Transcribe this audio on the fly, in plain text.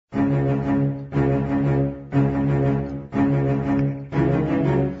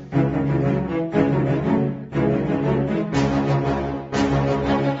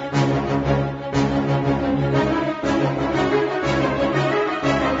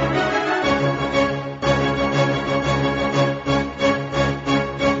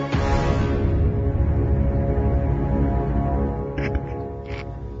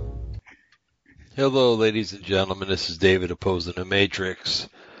Hello, ladies and gentlemen. This is David opposing the Matrix.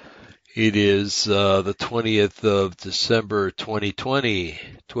 It is the 20th of December, 2020,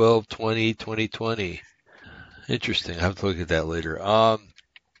 12/20/2020. Interesting. I have to look at that later.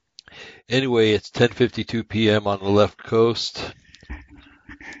 Anyway, it's 10:52 p.m. on the left coast.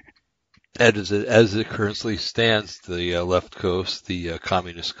 As it currently stands, the left coast, the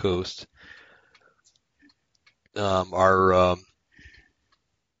communist coast. Our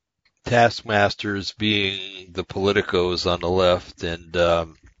taskmasters being the politicos on the left and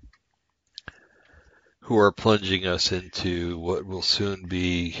who are plunging us into what will soon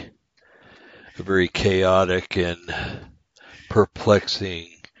be a very chaotic and perplexing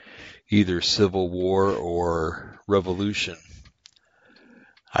either civil war or revolution.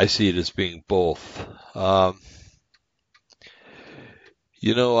 I see it as being both. I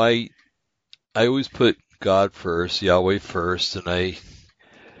always put God first, Yahweh first, and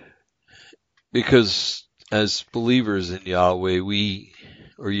because as believers in Yahweh,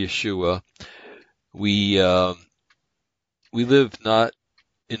 or Yeshua, we live not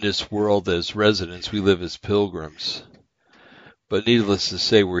in this world as residents, we live as pilgrims. But needless to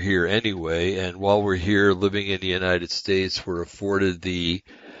say, we're here anyway, and while we're here living in the United States, we're afforded the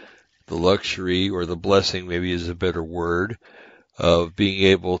luxury, or the blessing maybe is a better word, of being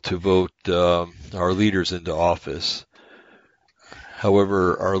able to vote our leaders into office.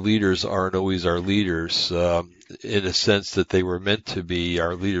 However, our leaders aren't always our leaders, in a sense that they were meant to be.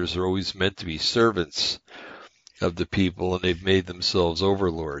 Our leaders are always meant to be servants of the people, and they've made themselves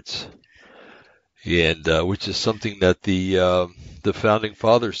overlords. And which is something that the founding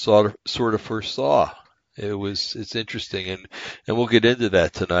fathers sort of foresaw. It's interesting, and we'll get into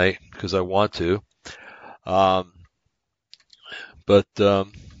that tonight because I want to. But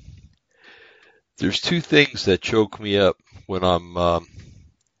there's two things that choke me up when I'm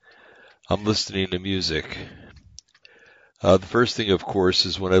listening to music. The first thing, of course,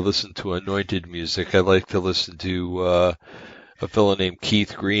 is when I listen to anointed music. I like to listen to a fellow named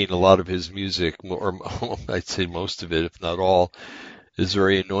Keith Green. A lot of his music, or I'd say most of it, if not all, is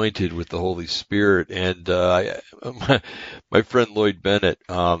very anointed with the Holy Spirit. And my friend Lloyd Bennett,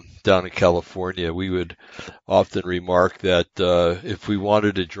 down in California, we would often remark that if we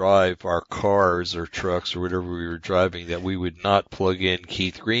wanted to drive our cars or trucks or whatever we were driving, that we would not plug in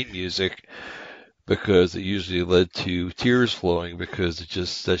Keith Green music, because it usually led to tears flowing, because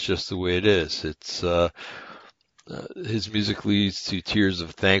that's just the way it is. It's his music leads to tears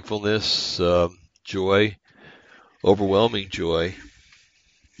of thankfulness, joy, overwhelming joy,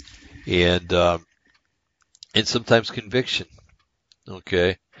 and sometimes conviction.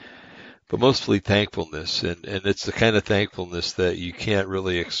 Okay, but mostly thankfulness, and it's the kind of thankfulness that you can't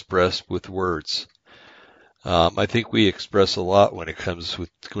really express with words. I think we express a lot when it comes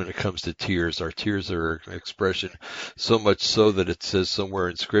to tears. Our tears are an expression, so much so that it says somewhere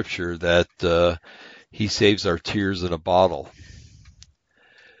in Scripture that He saves our tears in a bottle.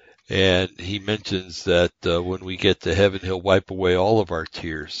 And He mentions that when we get to heaven, He'll wipe away all of our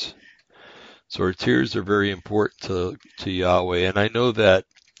tears. So our tears are very important to Yahweh. And I know that,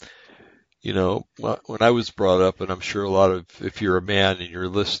 when I was brought up, and I'm sure if you're a man and you're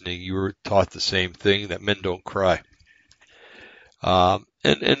listening, you were taught the same thing, that men don't cry. And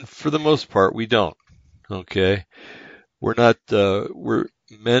for the most part, we don't. Okay.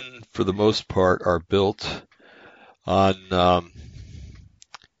 Men for the most part are built on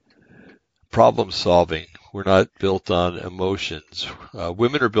problem solving. We're not built on emotions.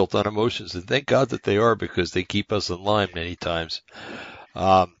 Women are built on emotions, and thank God that they are, because they keep us in line many times.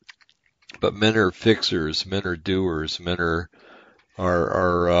 But men are fixers, men are doers, men are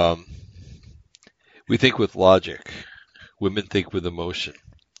we think with logic. Women think with emotion.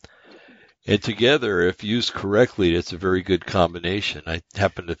 And together, if used correctly, it's a very good combination. I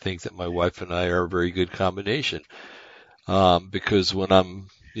happen to think that my wife and I are a very good combination. Because when I'm,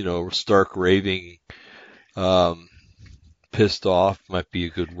 stark raving, pissed off might be a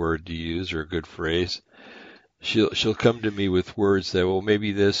good word to use, or a good phrase. She'll come to me with words that, well,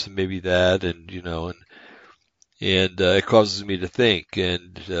 maybe this and maybe that, and it causes me to think.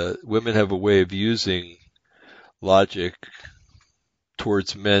 And women have a way of using logic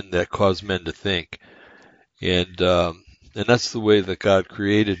towards men that cause men to think. And that's the way that God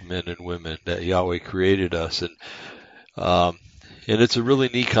created men and women, that Yahweh created us. And it's a really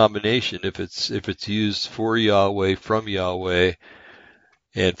neat combination if it's used for Yahweh, from Yahweh,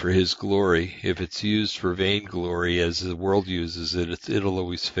 and for His glory. If it's used for vainglory, as the world uses it, it'll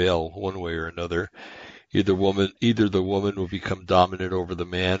always fail one way or another. Either the woman will become dominant over the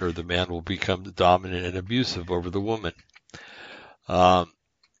man, or the man will become dominant and abusive over the woman.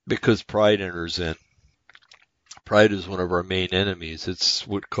 because pride enters in. Pride is one of our main enemies. It's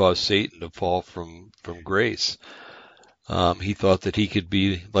what caused Satan to fall from grace. He thought that he could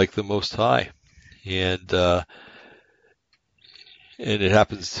be like the Most High, and it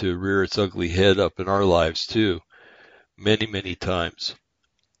happens to rear its ugly head up in our lives too, many, many times.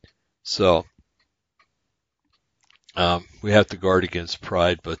 So we have to guard against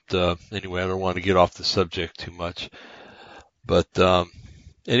pride. But anyway, I don't want to get off the subject too much. But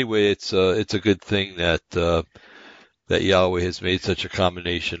anyway, it's a good thing that that Yahweh has made such a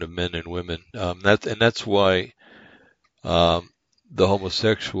combination of men and women. That's why the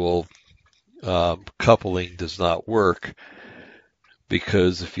homosexual coupling does not work,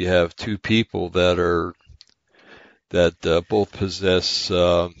 because if you have two people that both possess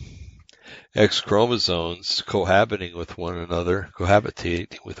X chromosomes cohabitating with one another,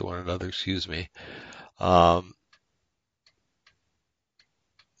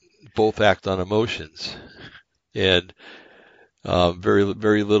 both act on emotions, and very,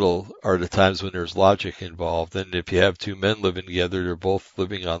 very little are the times when there's logic involved. And if you have two men living together, they're both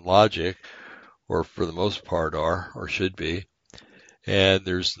living on logic, or for the most part are, or should be. And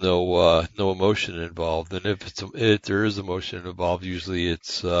there's no emotion involved. And if there is emotion involved, usually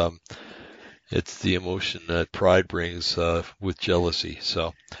it's the emotion that pride brings with jealousy.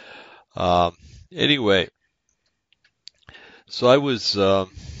 So anyway, so I've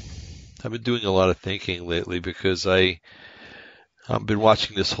been doing a lot of thinking lately, because I've been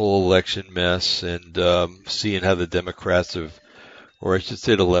watching this whole election mess and seeing how the Democrats or I should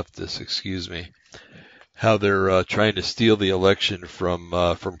say the leftists, how they're trying to steal the election from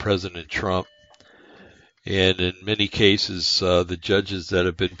President Trump. And in many cases, the judges that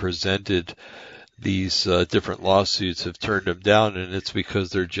have been presented these different lawsuits have turned them down, and it's because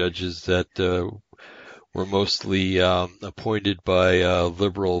they're judges that were mostly appointed by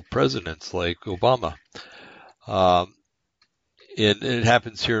liberal presidents like Obama. And it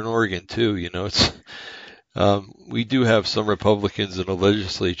happens here in Oregon too. It's we do have some Republicans in the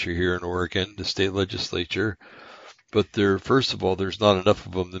legislature here in Oregon, the state legislature, but first of all, there's not enough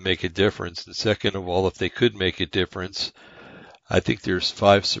of them to make a difference. And second of all, if they could make a difference, I think there's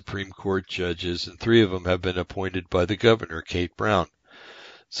 5 Supreme Court judges, and 3 of them have been appointed by the governor, Kate Brown.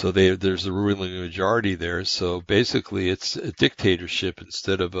 So there's a ruling majority there. So basically, it's a dictatorship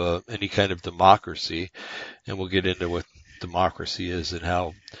instead of any kind of democracy. And we'll get into what democracy is and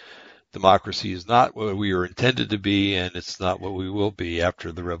how democracy is not what we were intended to be, and it's not what we will be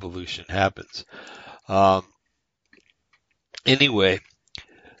after the revolution happens. Anyway,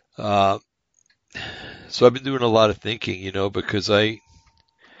 so I've been doing a lot of thinking, because I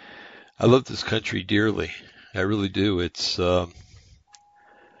love this country dearly. I really do. It's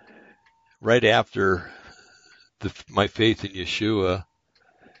right after my faith in Yeshua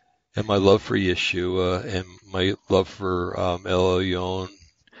and my love for Yeshua and my love for El Elyon,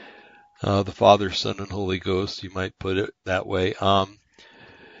 the Father, Son, and Holy Ghost, you might put it that way.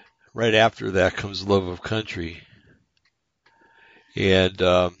 Right after that comes love of country. And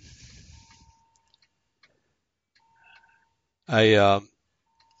I'm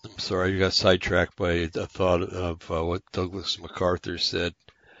sorry, I got sidetracked by a thought of what Douglas MacArthur said.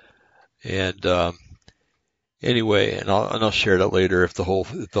 And anyway, and I'll share that later if the whole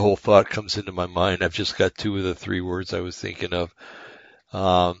thought comes into my mind. I've just got 2 of the 3 words I was thinking of.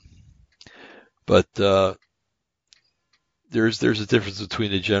 But there's a difference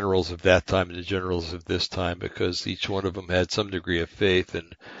between the generals of that time and the generals of this time, because each one of them had some degree of faith,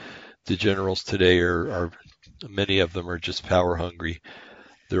 and the generals today are many of them are just power hungry.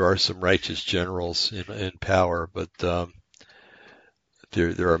 There are some righteous generals in power, but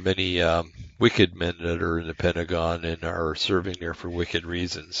there are many wicked men that are in the Pentagon and are serving there for wicked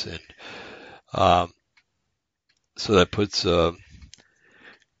reasons, and so that puts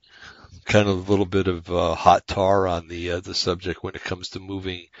kind of a little bit of hot tar on the subject when it comes to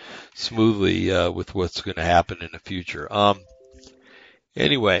moving smoothly with what's going to happen in the future.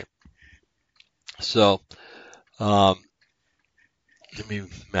 Anyway, so let me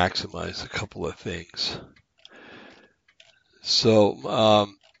maximize a couple of things. So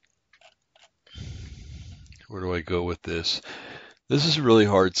where do I go with this? This is a really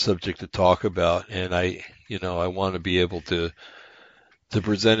hard subject to talk about, and I want to be able to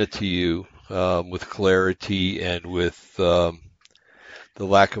present it to you with clarity and with the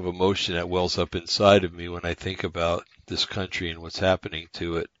lack of emotion that wells up inside of me when I think about this country and what's happening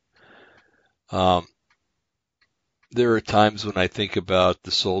to it. There are times when I think about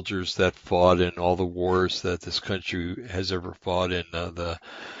the soldiers that fought in all the wars that this country has ever fought in, the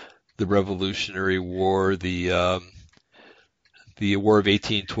Revolutionary War, the the War of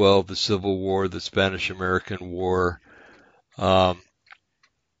 1812, the Civil War, the Spanish-American War, World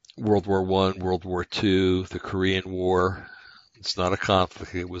War I, World War II, the Korean War. It's not a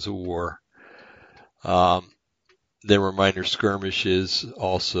conflict, it was a war. There were minor skirmishes,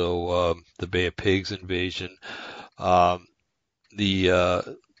 also the Bay of Pigs invasion. What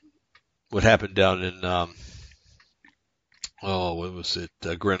happened down in, what was it,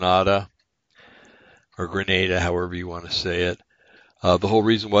 Grenada, or Grenada, however you want to say it. The whole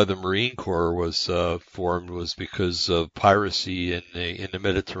reason why the Marine Corps was formed was because of piracy in the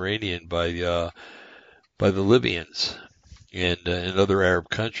Mediterranean by the Libyans and other Arab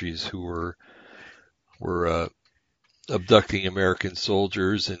countries who were abducting American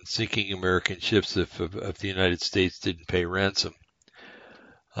soldiers and sinking American ships if the United States didn't pay ransom.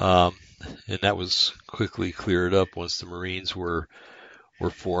 And that was quickly cleared up once the Marines were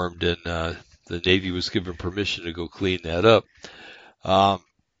formed and the Navy was given permission to go clean that up.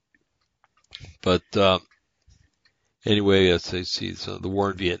 Anyway, let's see, so the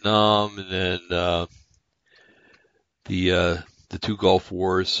war in Vietnam, and then the two Gulf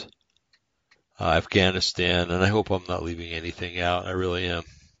Wars, Afghanistan, and I hope I'm not leaving anything out. I really am.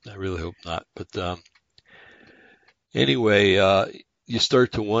 I really hope not. But anyway, you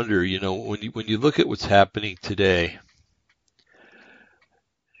start to wonder, when you look at what's happening today,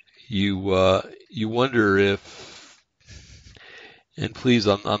 you wonder if, and please,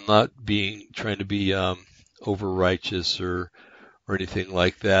 I'm not trying to be over righteous or anything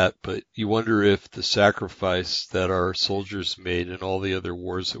like that, but you wonder if the sacrifice that our soldiers made in all the other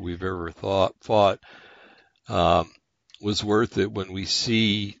wars that we've ever fought was worth it when we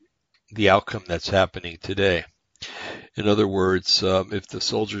see the outcome that's happening today. In other words, if the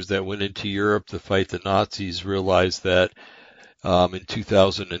soldiers that went into Europe to fight the Nazis realized that in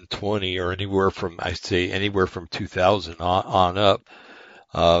 2020 or anywhere from 2000 on up,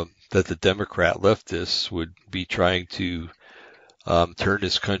 that the Democrat leftists would be trying to turn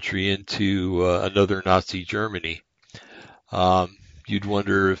this country into another Nazi Germany. You'd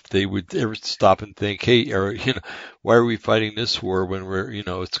wonder if they would ever stop and think, hey, why are we fighting this war when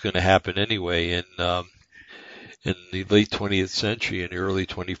it's going to happen anyway in the late 20th century and the early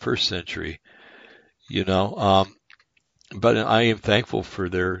 21st century, But I am thankful for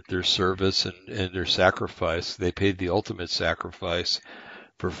their service and their sacrifice. They paid the ultimate sacrifice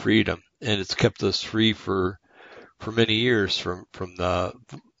for freedom, and it's kept us free for many years from the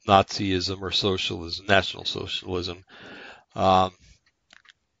Nazism or socialism, National Socialism, and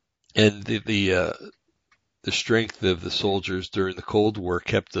the strength of the soldiers during the Cold War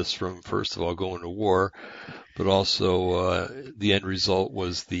kept us from, first of all, going to war, but also the end result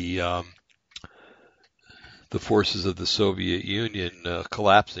was the forces of the Soviet Union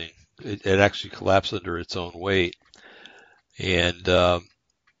collapsing. It actually collapsed under its own weight, and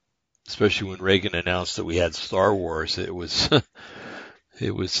especially when Reagan announced that we had Star Wars, it was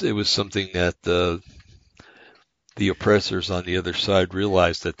it was something that the oppressors on the other side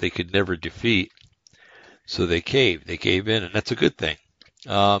realized that they could never defeat, so they gave in, and that's a good thing.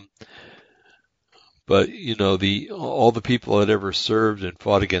 But all the people that ever served and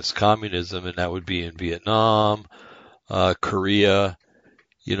fought against communism, and that would be in Vietnam, Korea.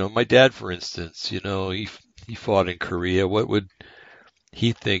 My dad, for instance, he fought in Korea. What would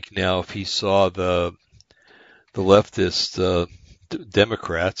he think now if he saw the leftist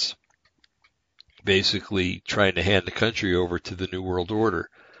Democrats basically trying to hand the country over to the New World Order?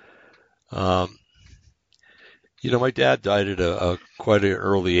 My dad died at quite an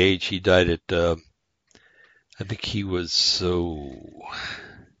early age. He died at I think he was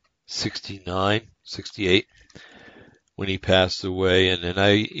 69, 68 when he passed away. And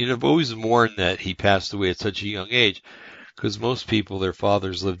I've always mourned that he passed away at such a young age, because most people, their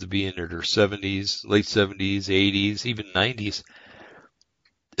fathers lived to be in their 70s, late 70s, 80s, even 90s.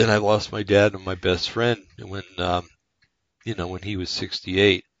 And I lost my dad and my best friend when he was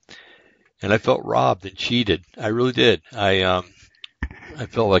 68. And I felt robbed and cheated. I really did. I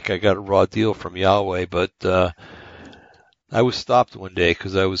felt like I got a raw deal from Yahweh, but I was stopped one day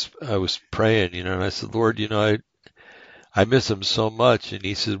because I was praying, and I said, Lord, I miss him so much. And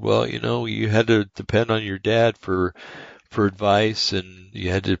he said, well, you had to depend on your dad for advice, and you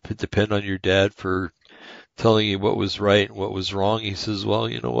had to depend on your dad for telling you what was right and what was wrong. He says, well,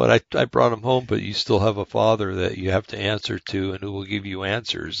 you know what, I brought him home, but you still have a father that you have to answer to and who will give you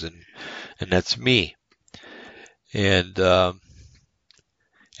answers, and that's me. And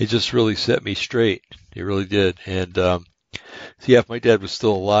it just really set me straight. It really did. And if my dad was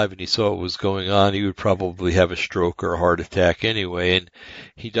still alive and he saw what was going on, he would probably have a stroke or a heart attack anyway. And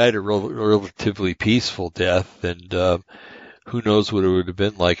he died a relatively peaceful death. And who knows what it would have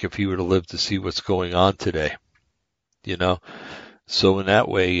been like if he would have lived to see what's going on today, you know? So in that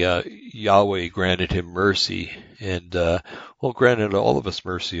way, Yahweh granted him mercy and, granted all of us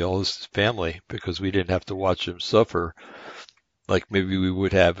mercy, all his family, because we didn't have to watch him suffer like maybe we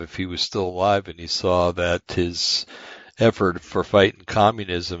would have if he was still alive and he saw that his effort for fighting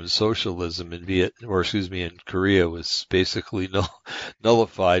communism and socialism in Korea was basically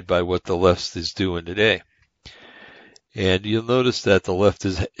nullified by what the left is doing today. And you'll notice that the left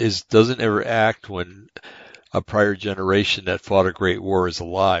doesn't ever act when a prior generation that fought a great war is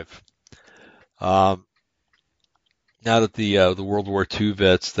alive. Now that the World War II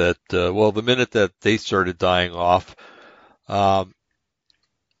vets the minute that they started dying off, all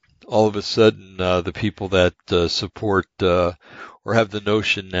of a sudden, the people that support or have the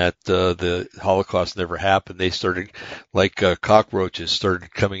notion that the Holocaust never happened, they started, like cockroaches,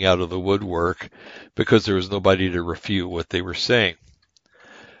 started coming out of the woodwork because there was nobody to refute what they were saying.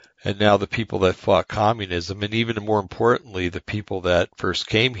 And now the people that fought communism, and even more importantly, the people that first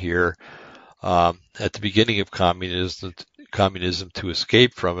came here at the beginning of communism to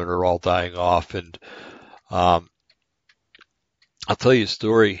escape from it, are all dying off. And I'll tell you a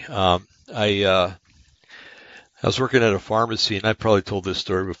story. I was working at a pharmacy, and I probably told this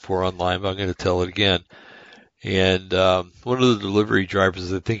story before online, but I'm going to tell it again. And one of the delivery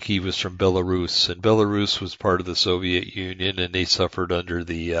drivers, I think he was from Belarus, and Belarus was part of the Soviet Union, and they suffered under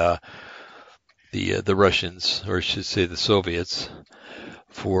the Russians, or I should say the Soviets,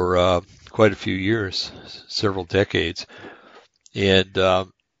 for quite a few years, several decades. And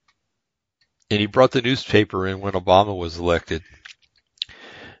he brought the newspaper in when Obama was elected.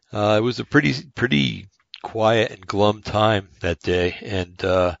 It was a pretty quiet and glum time that day, and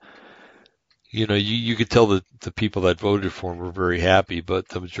you could tell that the people that voted for him were very happy, but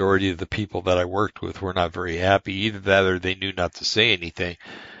the majority of the people that I worked with were not very happy. Either that or they knew not to say anything,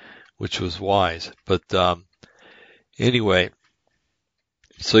 which was wise. But anyway,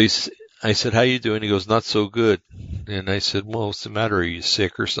 so I said, "How you doing?" He goes, "Not so good." And I said, "Well, what's the matter? Are you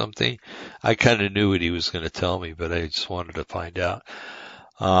sick or something?" I kind of knew what he was going to tell me, but I just wanted to find out.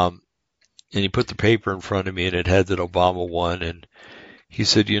 And he put the paper in front of me, and it had that Obama won, and he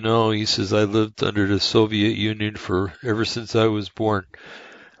said, he says, "I lived under the Soviet Union ever since I was born."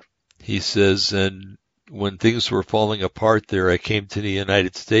 He says, "And when things were falling apart there, I came to the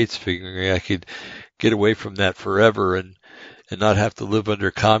United States figuring I could get away from that forever and not have to live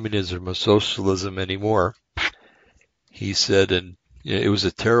under communism or socialism anymore." He said, and it was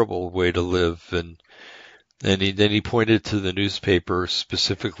a terrible way to live. And then he pointed to the newspaper,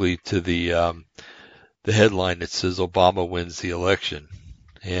 specifically to the headline that says Obama wins the election.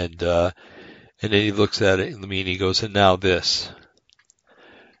 And then he looks at it, and he goes, "And now this."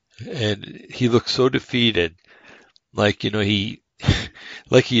 And he looked so defeated, like, he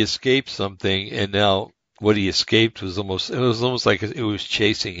escaped something, and now what he escaped was almost like it was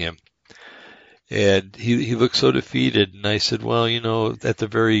chasing him. And he looked so defeated, and I said, "Well, at the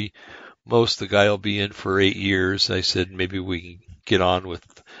very most, the guy will be in for 8 years." I said, "Maybe we can get on with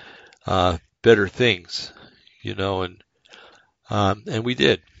better things, and we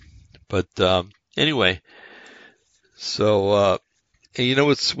did. But anyway, so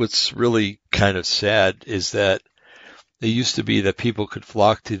what's really kind of sad is that it used to be that people could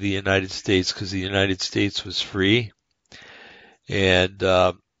flock to the United States because the United States was free, and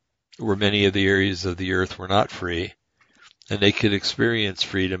where many of the areas of the earth were not free, and they could experience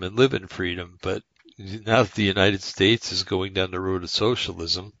freedom and live in freedom. But now that the United States is going down the road of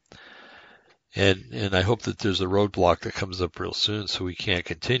socialism, and I hope that there's a roadblock that comes up real soon so we can't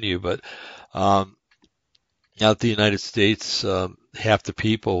continue. But now that the United States, half the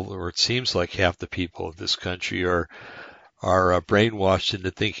people, or it seems like half the people of this country are brainwashed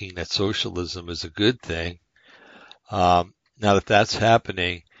into thinking that socialism is a good thing. Now that that's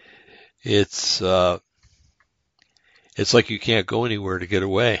happening, it's like you can't go anywhere to get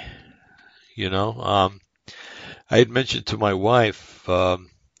away. I had mentioned to my wife a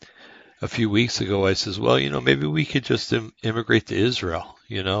few weeks ago, I says, "Well, maybe we could just immigrate to Israel.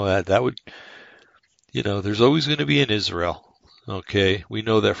 That would, there's always going to be an Israel. Okay, we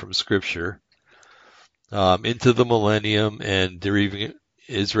know that from Scripture. Into the millennium, and they're even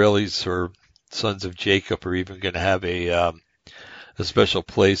Israelis or sons of Jacob are even going to have a special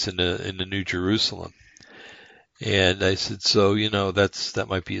place in the New Jerusalem." And I said, "So that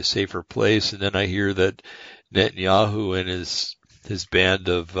might be a safer place." And then I hear that Netanyahu and his band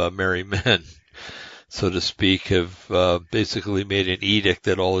of merry men, so to speak, have basically made an edict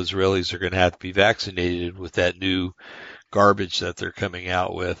that all Israelis are going to have to be vaccinated with that new garbage that they're coming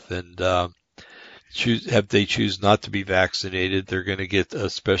out with. And they choose not to be vaccinated, they're going to get a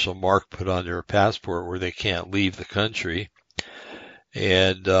special mark put on their passport where they can't leave the country.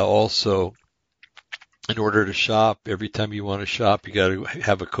 And also, in order to shop, every time you want to shop, you got to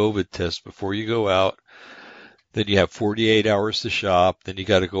have a COVID test before you go out. Then you have 48 hours to shop. Then you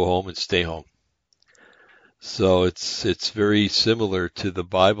got to go home and stay home. So it's very similar to the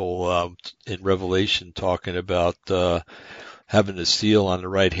Bible in Revelation talking about having the seal on the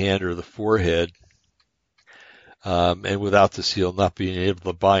right hand or the forehead, and without the seal not being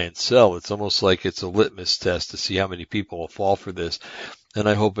able to buy and sell. It's almost like it's a litmus test to see how many people will fall for this. And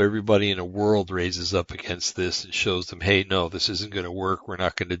I hope everybody in the world raises up against this and shows them, hey, no, this isn't going to work. We're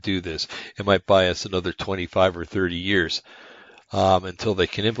not going to do this. It might buy us another 25 or 30 years until they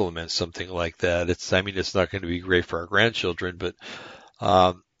can implement something like that. It's not going to be great for our grandchildren, but,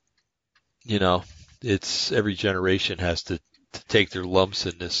 it's every generation has to take their lumps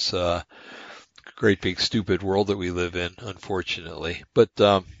in this great big stupid world that we live in, unfortunately. But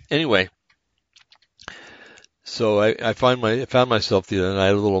anyway. So I found myself the other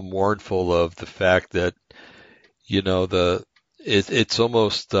night a little mournful of the fact that, it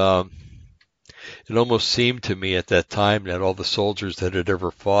almost seemed to me at that time that all the soldiers that had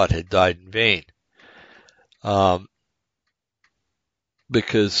ever fought had died in vain.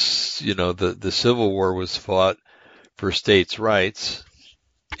 Because, the Civil War was fought for states' rights,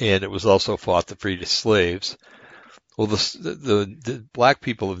 and it was also fought to free the slaves. Well, the black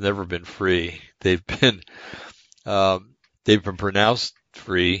people have never been free. They've been pronounced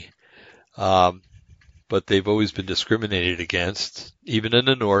free, but they've always been discriminated against, even in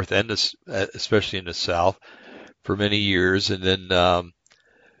the North and especially in the South, for many years. And then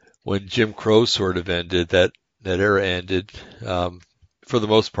when Jim Crow sort of ended, that era ended. For the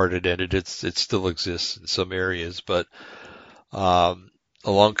most part, it ended. It still exists in some areas, but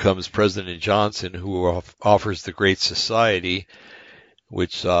along comes President Johnson, who offers the Great Society,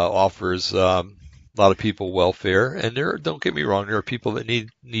 which offers a lot of people welfare. And don't get me wrong, there are people that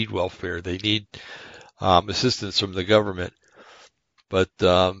need welfare. They need assistance from the government. But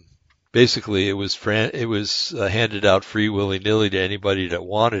basically, it was handed out free willy-nilly to anybody that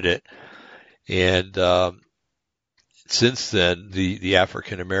wanted it. And since then, the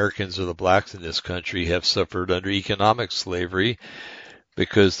African Americans or the blacks in this country have suffered under economic slavery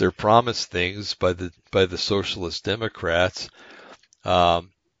because they're promised things by the socialist Democrats.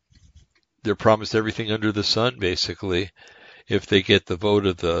 They're promised everything under the sun, basically, if they get the vote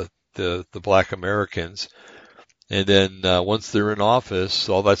of the black Americans. And then once they're in office,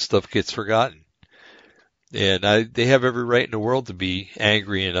 all that stuff gets forgotten. And they have every right in the world to be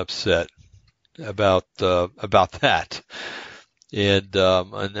angry and upset about that. And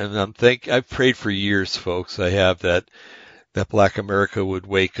I've prayed for years, folks. I have that black America would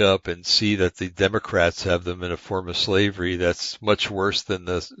wake up and see that the Democrats have them in a form of slavery that's much worse than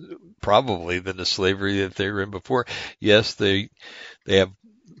probably the slavery that they were in before. Yes, they have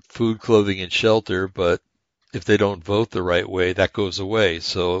food, clothing, and shelter, but if they don't vote the right way, that goes away.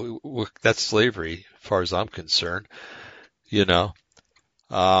 So that's slavery, as far as I'm concerned.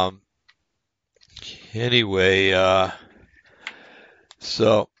 Anyway,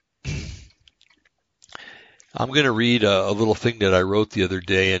 so I'm going to read a little thing that I wrote the other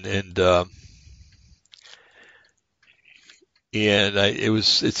day, and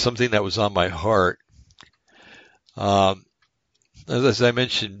it's something that was on my heart. As I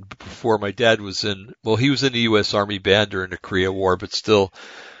mentioned before, my dad he was in the U.S. Army band during the Korea War, but still,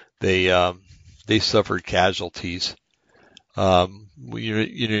 they suffered casualties.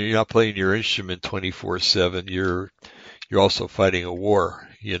 You're not playing your instrument 24/7. You're also fighting a war,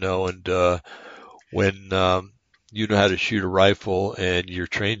 and when you know how to shoot a rifle and you're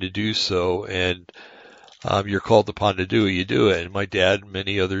trained to do so, and you're called upon to do it, you do it. And my dad and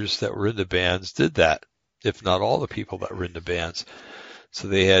many others that were in the bands did that, if not all the people that were in the bands. So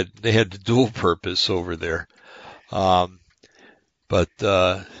they had the dual purpose over there. But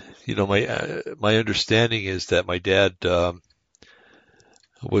my understanding is that my dad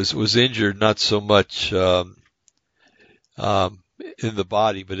was injured not so much in the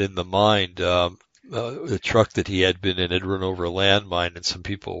body, but in the mind. The truck that he had been in had run over a landmine, and some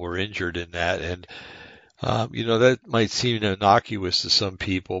people were injured in that. And that might seem innocuous to some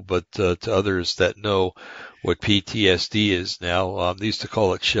people, but to others that know what PTSD is now, they used to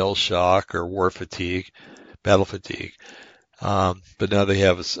call it shell shock or war fatigue, battle fatigue. But now they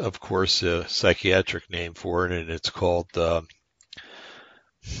have, of course, a psychiatric name for it, and it's called, I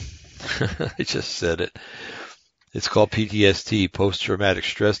just said it. It's called PTSD, post-traumatic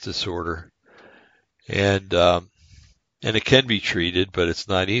stress disorder. And it can be treated, but it's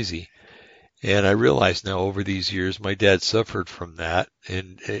not easy. And I realize now over these years, my dad suffered from that,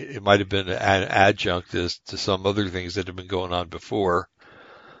 and it might have been an adjunct to some other things that have been going on before.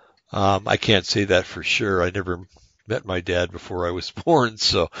 I can't say that for sure. I never met my dad before I was born,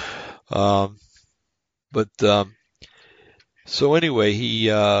 so, um, but, so anyway, he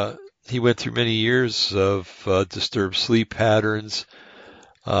went through many years of, disturbed sleep patterns,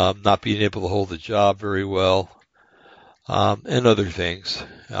 not being able to hold a job very well, and other things.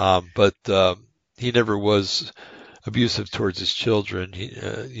 But he never was abusive towards his children. He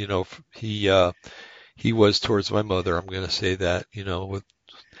was towards my mother. I'm going to say that, with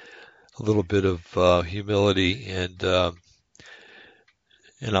a little bit of humility, and I'm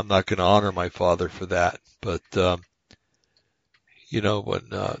not going to honor my father for that. But when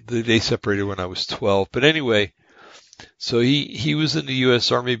they separated when I was 12. But anyway, so he was in the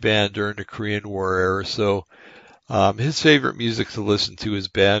U.S. Army Band during the Korean War era. So his favorite music to listen to his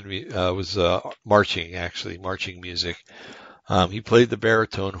band was marching music. He played the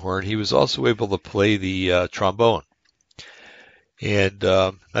baritone horn. He was also able to play the trombone. And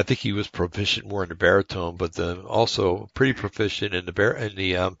I think he was proficient more in the baritone, but also pretty proficient in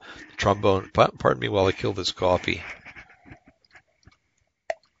the trombone. Pardon me while I kill this coffee.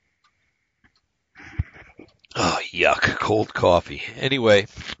 Oh, yuck, cold coffee. Anyway,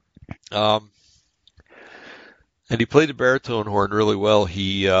 and he played the baritone horn really well.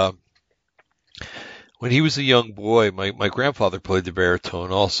 When he was a young boy, my grandfather played the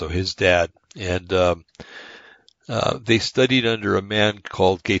baritone also, his dad, and they studied under a man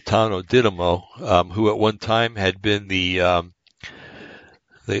called Gaetano Didimo, who at one time had been the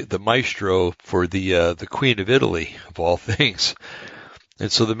maestro for the Queen of Italy, of all things. And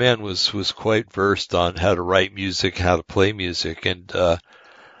so the man was quite versed on how to write music, how to play music. And I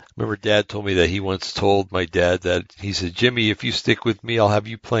remember Dad told me that he once told my dad that he said, "Jimmy, if you stick with me, I'll have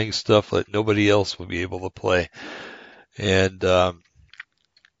you playing stuff that nobody else will be able to play." And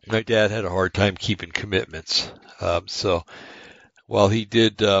my dad had a hard time keeping commitments. So while he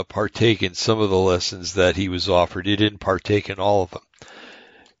did partake in some of the lessons that he was offered, he didn't partake in all of them.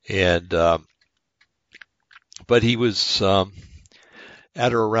 And but he was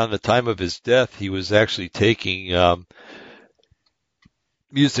at or around the time of his death, he was actually taking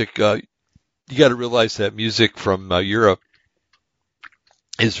music. You got to realize that music from Europe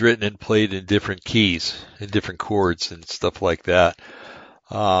is written and played in different keys, in different chords and stuff like that.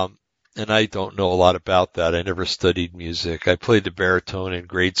 And I don't know a lot about that. I never studied music. I played the baritone in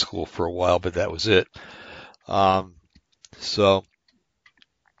grade school for a while, but that was it.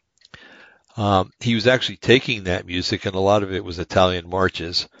 He was actually taking that music, and a lot of it was Italian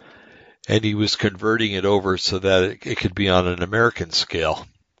marches, and he was converting it over so that it could be on an American scale.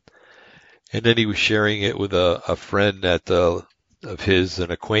 And then he was sharing it with a friend of his, an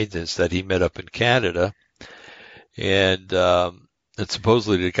acquaintance that he met up in Canada, and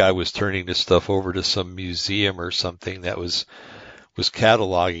supposedly the guy was turning this stuff over to some museum or something that was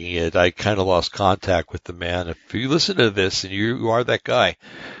cataloging it. I kind of lost contact with the man. If you listen to this and you are that guy,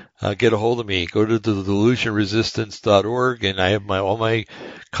 get a hold of me. Go to the delusionresistance.org, and I have all my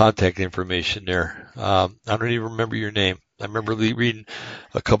contact information there. I don't even remember your name. I remember reading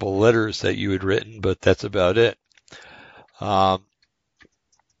a couple of letters that you had written, but that's about it.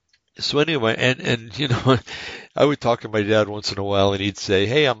 So anyway, and I would talk to my dad once in a while, and he'd say,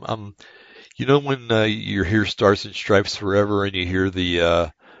 "Hey, I'm when you hear Stars and Stripes Forever, and you hear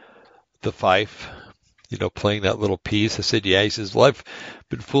the fife, playing that little piece." I said, "Yeah." He says, "Well, I've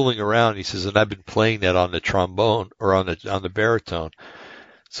been fooling around." He says, "And I've been playing that on the trombone or on the baritone."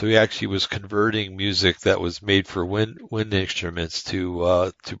 So he actually was converting music that was made for wind instruments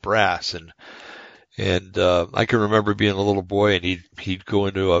to brass, and I can remember being a little boy, and he'd go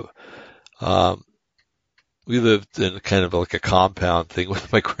into we lived in kind of like a compound thing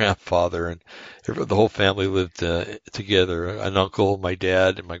with my grandfather, and the whole family lived together. An uncle, my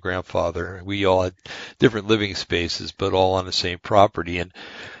dad, and my grandfather. We all had different living spaces, but all on the same property. And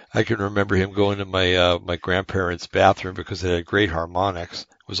I can remember him going to my grandparents' bathroom because it had great harmonics.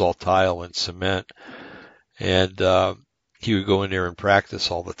 It was all tile and cement, and he would go in there and practice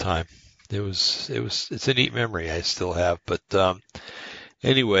all the time. It's a neat memory I still have. But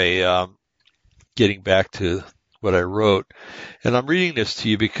anyway, getting back to what I wrote, and I'm reading this to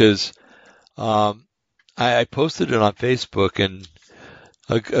you because I posted it on Facebook, and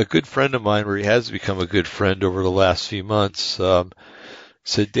a good friend of mine, where he has become a good friend over the last few months,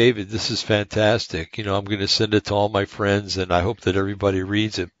 said, "David, this is fantastic. I'm going to send it to all my friends, and I hope that everybody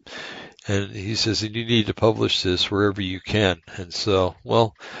reads it." And he says, "And you need to publish this wherever you can." And so,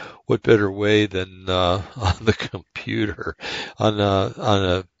 well, what better way than on the computer, on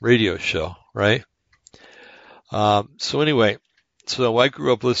a radio show? right? So anyway, so I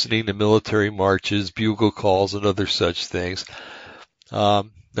grew up listening to military marches, bugle calls, and other such things. Now,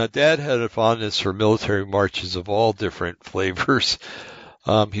 Dad had a fondness for military marches of all different flavors.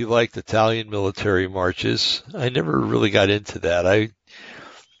 He liked Italian military marches. I never really got into that.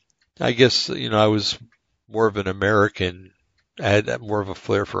 I guess, I was more of an American. I had more of a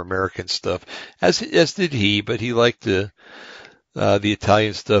flair for American stuff, as did he, but he liked the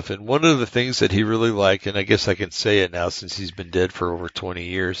Italian stuff. And one of the things that he really liked, and I guess I can say it now since he's been dead for over 20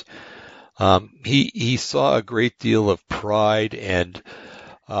 years, he saw a great deal of pride and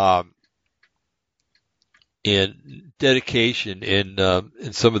dedication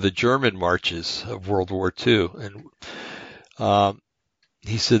in some of the German marches of World War II. And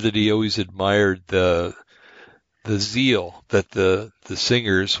he said that he always admired the zeal that the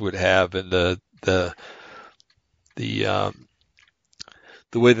singers would have, and the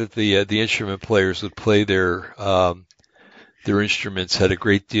way that the instrument players would play their instruments had a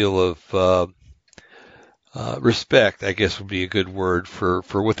great deal of respect, I guess would be a good word for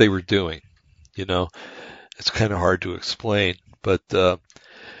what they were doing. It's kind of hard to explain, but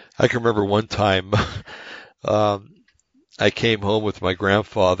I can remember one time I came home with my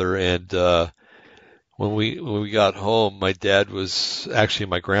grandfather, and when we got home, my dad was actually in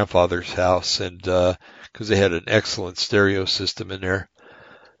my grandfather's house, and because they had an excellent stereo system in there.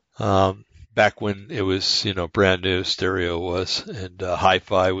 Back when it was, brand new, stereo was, and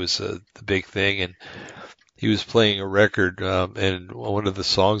hi-fi was the big thing, and he was playing a record, and one of the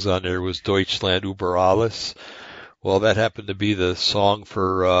songs on there was Deutschland über alles. Well, that happened to be the song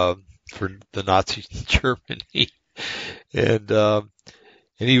for the Nazi Germany, and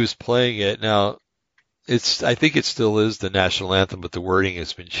he was playing it. Now, I think it still is the national anthem, but the wording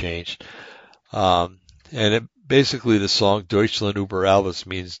has been changed. And basically the song Deutschland über alles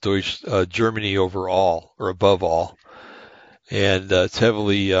means Germany over all, or above all. And it's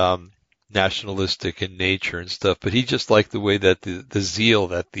heavily nationalistic in nature and stuff, but he just liked the way that the zeal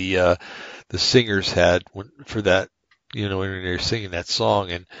that the singers had for that, when they were singing that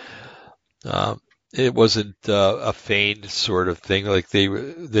song. And it wasn't a feigned sort of thing, like they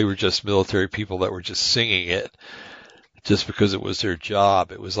were just military people that were just singing it just because it was their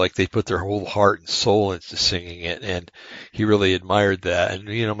job. It was like they put their whole heart and soul into singing it, and he really admired that.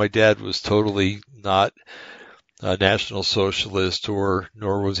 And my dad was totally not a National Socialist,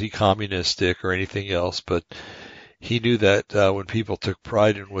 nor was he communistic or anything else, but he knew that when people took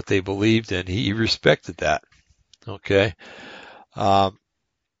pride in what they believed in, he respected that. Okay.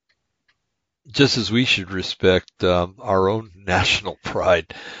 Just as we should respect our own national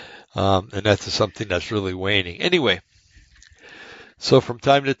pride, and that's something that's really waning. Anyway, so from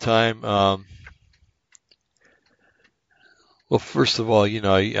time to time, well, first of all,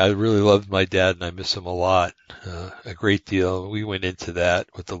 I really loved my dad, and I miss him a lot, a great deal. We went into that,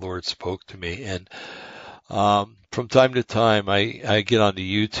 what the Lord spoke to me, and from time to time, I get onto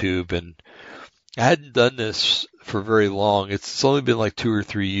YouTube, and I hadn't done this for very long. It's only been like 2 or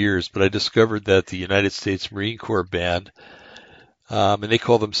 3 years, but I discovered that the United States Marine Corps Band, and they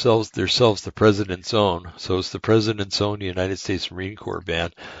call themselves the President's Own. So it's the President's Own United States Marine Corps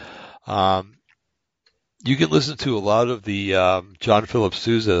Band. You can listen to a lot of the John Philip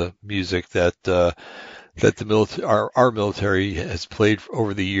Sousa music that the military, our military has played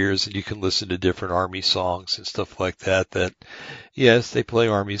over the years, and you can listen to different Army songs and stuff like that. That yes, they play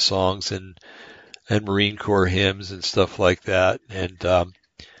Army songs and Marine Corps hymns and stuff like that, and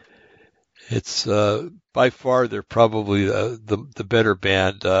it's by far they're probably the better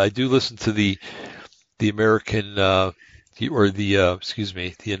band. I do listen to the American the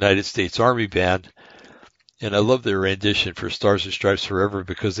United States Army Band, and I love their rendition for Stars and Stripes Forever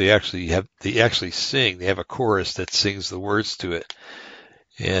because they actually sing. They have a chorus that sings the words to it,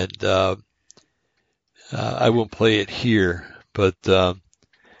 and I won't play it here, but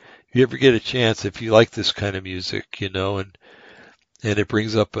if you ever get a chance, if you like this kind of music, and it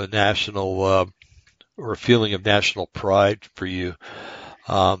brings up a national or a feeling of national pride for you,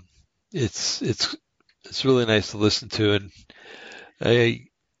 it's really nice to listen to, and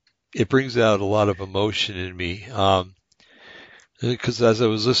it brings out a lot of emotion in me. Because as I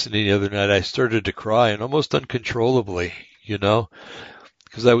was listening the other night, I started to cry, and almost uncontrollably,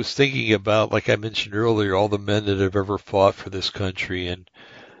 because I was thinking about, like I mentioned earlier, all the men that have ever fought for this country, and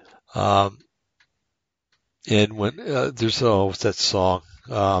when there's what's that song,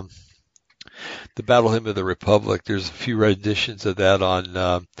 the Battle Hymn of the Republic. There's a few renditions of that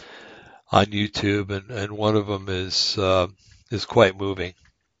on YouTube, and one of them is quite moving,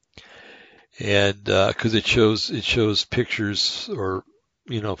 and because it shows pictures or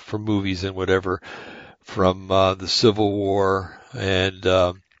from movies and whatever, from the Civil War and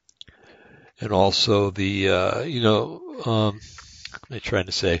also the I'm trying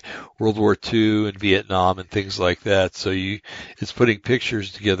to say World War II and Vietnam and things like that. So it's putting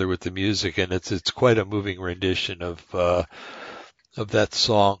pictures together with the music, and it's quite a moving rendition of that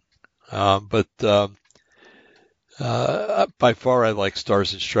song. But by far, I like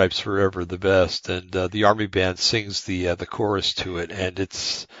Stars and Stripes Forever the best, and the Army Band sings the chorus to it, and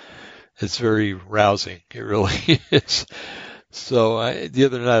it's very rousing. It really is. So the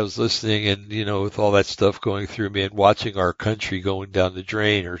other night I was listening, and with all that stuff going through me, and watching our country going down the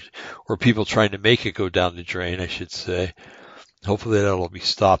drain, or people trying to make it go down the drain, I should say. Hopefully that'll be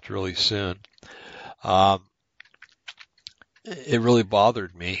stopped really soon. It really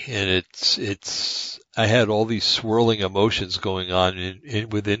bothered me, and I had all these swirling emotions going on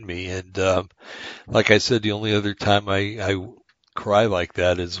within me, and like I said, the only other time I cry like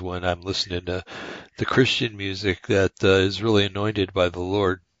that is when I'm listening to the Christian music that is really anointed by the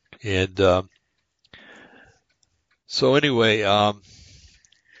Lord. And so anyway,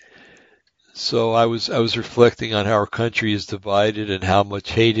 so I was reflecting on how our country is divided and how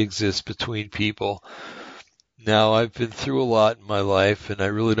much hate exists between people. Now, I've been through a lot in my life, and I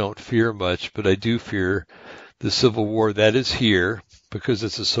really don't fear much, but I do fear the civil war that is here, because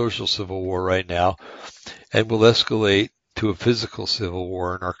it's a social civil war right now, and will escalate to a physical civil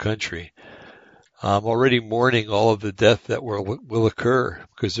war in our country. I'm already mourning all of the death that will occur,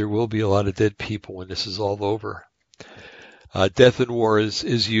 because there will be a lot of dead people when this is all over. Death in war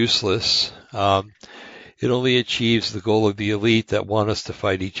is useless. It only achieves the goal of the elite that want us to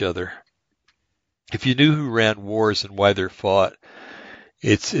fight each other. If you knew who ran wars and why they're fought,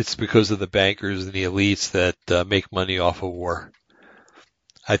 it's because of the bankers and the elites that make money off of war.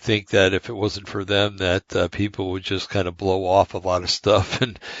 I think that if it wasn't for them, that people would just kind of blow off a lot of stuff,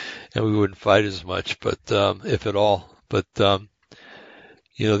 and we wouldn't fight as much, but if at all. But the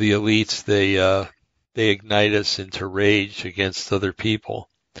elites, they ignite us into rage against other people,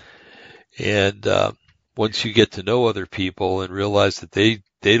 and once you get to know other people and realize that they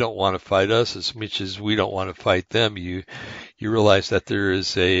don't want to fight us as much as we don't want to fight them, you realize that there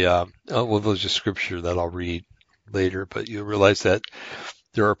is there's a scripture that I'll read later, but you realize that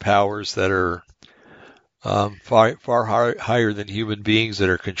there are powers that are far higher than human beings, that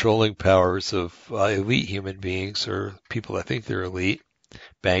are controlling powers of elite human beings, or people that think they're elite,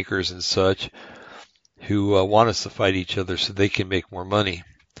 bankers and such, who want us to fight each other so they can make more money,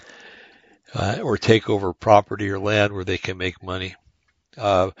 or take over property or land where they can make money.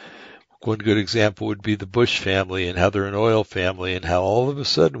 One good example would be the Bush family, and how they're an oil family, and how all of a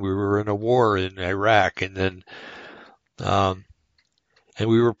sudden we were in a war in Iraq, and then and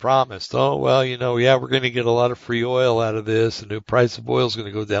we were promised, we're going to get a lot of free oil out of this, and the price of oil is going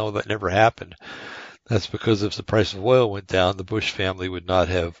to go down. Well, that never happened. That's because if the price of oil went down, the Bush family would not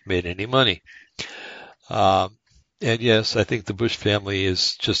have made any money. And yes, I think the Bush family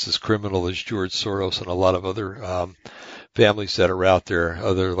is just as criminal as George Soros and a lot of other families that are out there,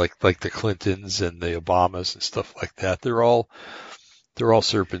 other like the Clintons and the Obamas and stuff like that. They're all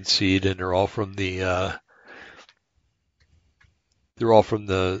serpent seed, and they're all from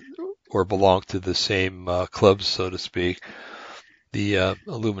or belong to the same clubs, so to speak, the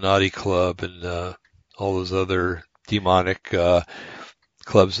Illuminati club and all those other demonic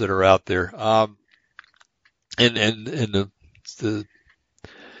clubs that are out there, and the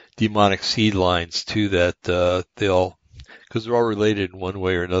demonic seed lines too, that because they're all related in one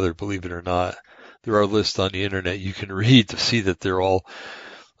way or another, believe it or not. There are lists on the internet you can read to see that they're all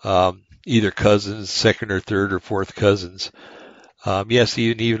either cousins, second or third or fourth cousins. Yes,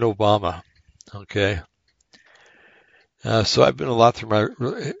 even Obama. Okay. So I've been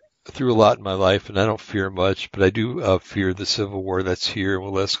through a lot in my life, and I don't fear much, but I do fear the civil war that's here and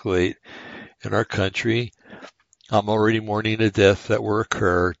will escalate in our country. I'm already mourning a death that will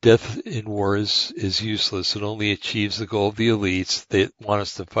occur. Death in war is useless. It only achieves the goal of the elites. They want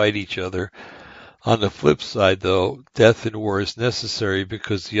us to fight each other. On the flip side, though, death in war is necessary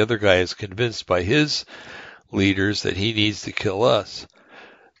because the other guy is convinced by his leaders that he needs to kill us.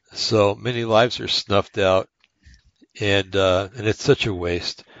 So many lives are snuffed out, and it's such a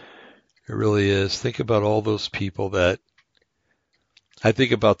waste. It really is. Think about all those people I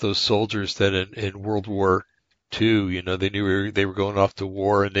think about those soldiers that in World War II, they knew they were going off to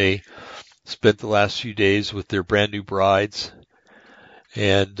war, and they spent the last few days with their brand new brides,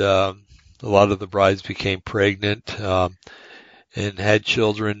 and a lot of the brides became pregnant and had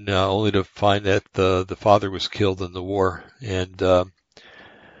children, only to find that the father was killed in the war, and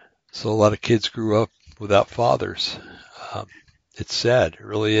so a lot of kids grew up without fathers. It's sad. It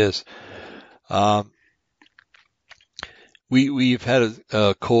really is. Um, we've had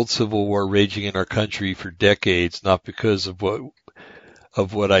a cold civil war raging in our country for decades, not because of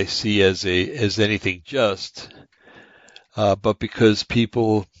what I see as anything just, but because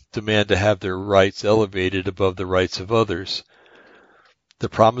people demand to have their rights elevated above the rights of others. The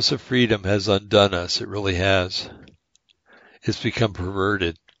promise of freedom has undone us. It really has. It's become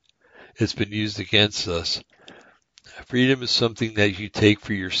perverted. It's been used against us. Freedom is something that you take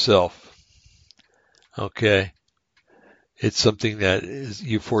for yourself. Okay? It's something that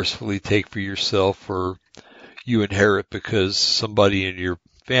you forcefully take for yourself, or you inherit because somebody in your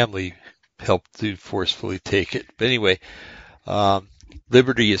family helped to forcefully take it. But anyway,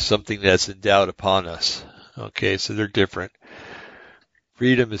 liberty is something that's endowed upon us. Okay, so they're different.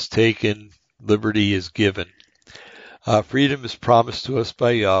 Freedom is taken, liberty is given. Freedom is promised to us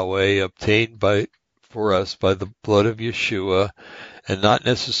by Yahweh, obtained for us by the blood of Yeshua, and not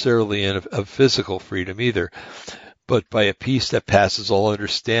necessarily a physical freedom either, but by a peace that passes all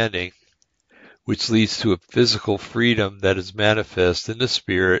understanding, which leads to a physical freedom that is manifest in the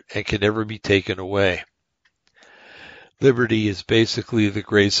Spirit and can never be taken away. Liberty is basically the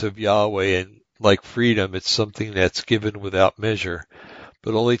grace of Yahweh, and like freedom, it's something that's given without measure,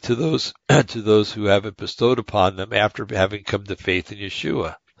 but only to those who have it bestowed upon them after having come to faith in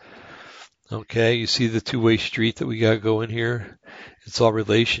Yeshua. Okay, you see the two-way street that we got going here? It's all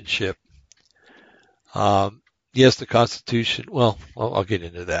relationship. Yes, the Constitution, well, I'll get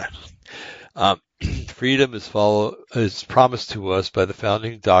into that. Freedom is promised to us by the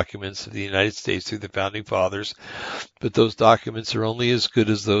founding documents of the United States through the founding fathers, but those documents are only as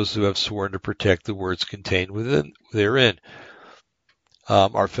good as those who have sworn to protect the words contained therein.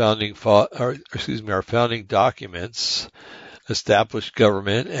 Our founding documents established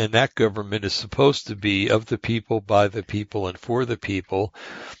government, and that government is supposed to be of the people, by the people, and for the people,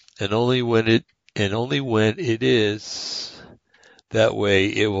 and only when it is that way,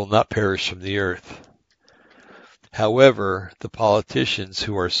 it will not perish from the earth. However, the politicians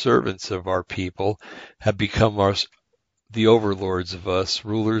who are servants of our people have become the overlords of us,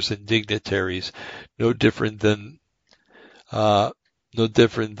 rulers and dignitaries, no different than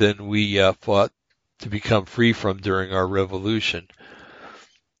we fought to become free from during our revolution.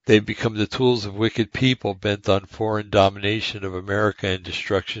 They've become the tools of wicked people bent on foreign domination of America and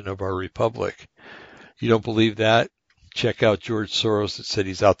destruction of our republic. You don't believe that? Check out George Soros that said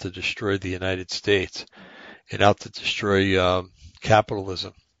he's out to destroy the United States and out to destroy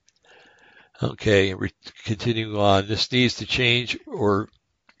capitalism. Okay, continuing on. This needs to change or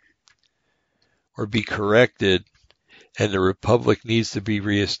be corrected, and the republic needs to be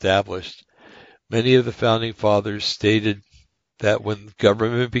reestablished. Many of the founding fathers stated that when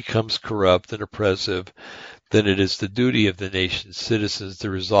government becomes corrupt and oppressive, then it is the duty of the nation's citizens to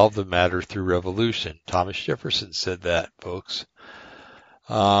resolve the matter through revolution. Thomas Jefferson said that, folks.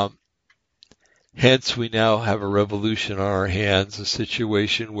 Hence, we now have a revolution on our hands, a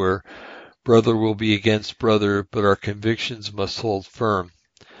situation where brother will be against brother, but our convictions must hold firm.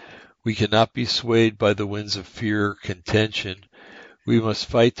 We cannot be swayed by the winds of fear or contention. We must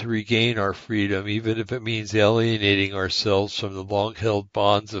fight to regain our freedom, even if it means alienating ourselves from the long-held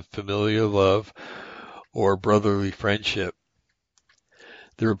bonds of familial love or brotherly friendship.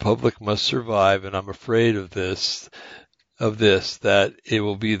 The republic must survive, and I'm afraid of this, that it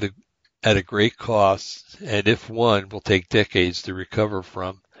will be at a great cost, and if won, will take decades to recover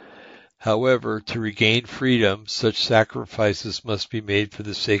from. However, to regain freedom, such sacrifices must be made for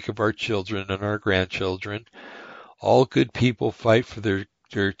the sake of our children and our grandchildren. All good people fight for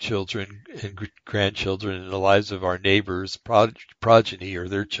their children and grandchildren and the lives of our neighbors, progeny, or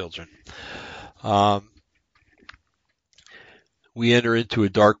their children. We enter into a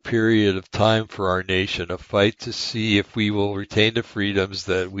dark period of time for our nation, a fight to see if we will retain the freedoms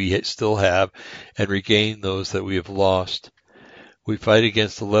that we still have and regain those that we have lost. We fight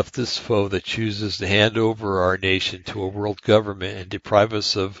against the leftist foe that chooses to hand over our nation to a world government and deprive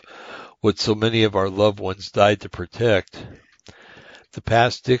us of what so many of our loved ones died to protect. The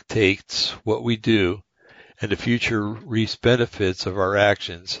past dictates what we do, and the future reaps benefits of our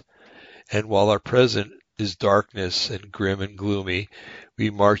actions. And while our present is darkness and grim and gloomy,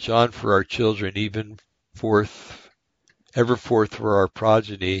 we march on for our children, ever forth for our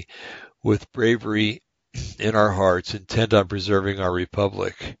progeny, with bravery in our hearts, intent on preserving our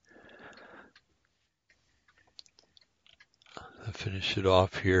republic. I'll finish it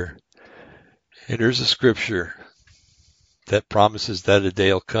off here. And there's a scripture that promises that a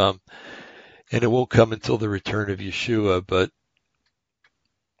day will come, and it won't come until the return of Yeshua, but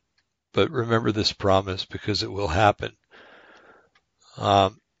remember this promise, because it will happen.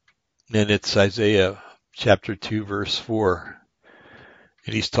 And it's Isaiah chapter 2, verse 4.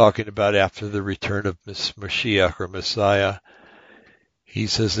 And he's talking about after the return of Mashiach or Messiah. He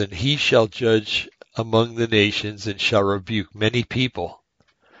says, and he shall judge among the nations and shall rebuke many people.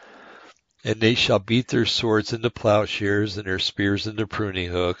 And they shall beat their swords into plowshares and their spears into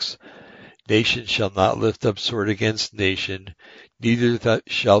pruning hooks. Nation shall not lift up sword against nation, neither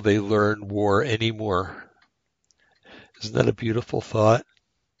shall they learn war any more. Isn't that a beautiful thought?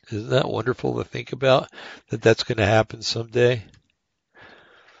 Isn't that wonderful to think about, that that's going to happen someday?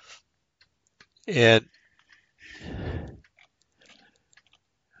 And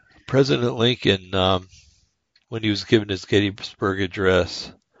President Lincoln, when he was giving his Gettysburg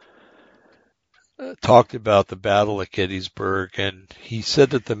Address, talked about the battle at Gettysburg, and he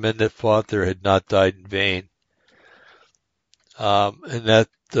said that the men that fought there had not died in vain, and that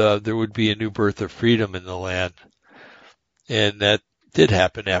there would be a new birth of freedom in the land. And that did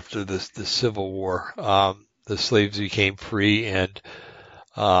happen after the Civil War. The slaves became free, and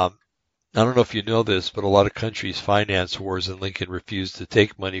I don't know if you know this, but a lot of countries financed wars, and Lincoln refused to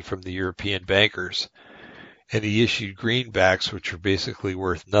take money from the European bankers. And he issued greenbacks, which were basically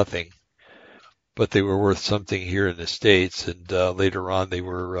worth nothing, but they were worth something here in the States. And later on, they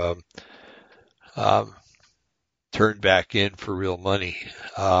were turned back in for real money.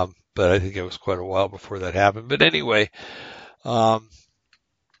 But I think it was quite a while before that happened. But anyway, I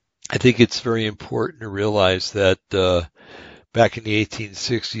think it's very important to realize that back in the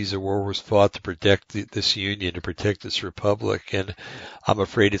 1860s, a war was fought to protect this union, to protect this republic, and I'm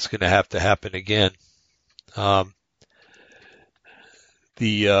afraid it's going to happen again.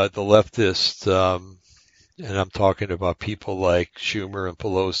 The leftists, and I'm talking about people like Schumer and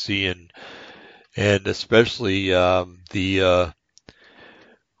Pelosi, and especially the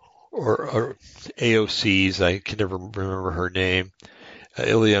or AOC's, I can never remember her name,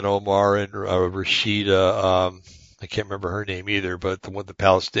 Ilhan Omar and Rashida, I can't remember her name either, but the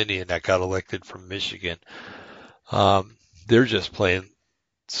Palestinian that got elected from Michigan. They're just plain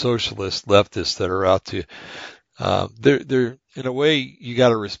socialist leftists that are out to, they're in a way, you got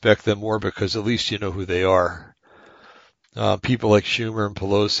to respect them more because at least you know who they are. People like Schumer and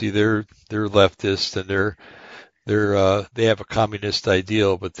Pelosi, they're leftists, and they have a communist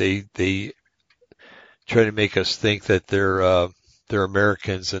ideal, but they try to make us think that they're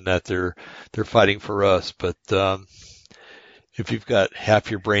Americans and that they're fighting for us. But if you've got half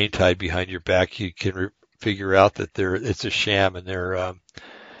your brain tied behind your back, you can figure out that it's a sham, and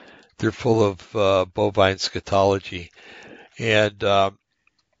they're full of bovine scatology. And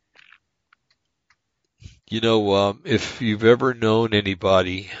if you've ever known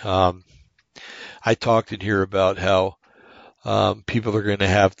anybody, I talked in here about how people are going to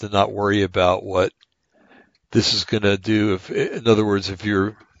have to not worry about what this is going to do. In other words, if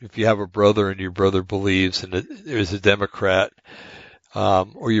you have a brother and your brother believes and is a Democrat,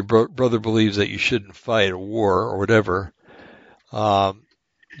 or your brother believes that you shouldn't fight a war or whatever,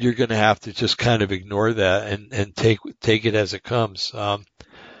 you're going to have to just kind of ignore that and take it as it comes.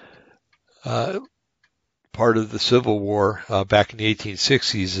 Part of the Civil War back in the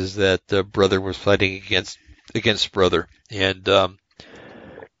 1860s is that brother was fighting against brother, and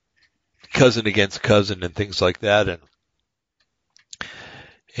cousin against cousin, and things like that,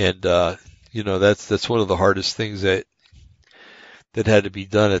 and that's one of the hardest things that had to be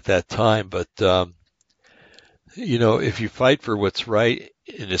done at that time. But if you fight for what's right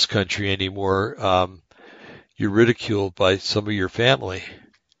in this country anymore, you're ridiculed by some of your family.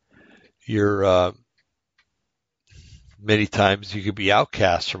 Many times you could be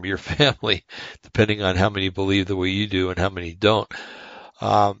outcast from your family, depending on how many believe the way you do and how many don't.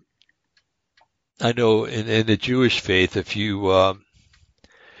 I know in the Jewish faith, if you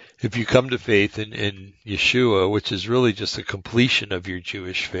come to faith in Yeshua, which is really just a completion of your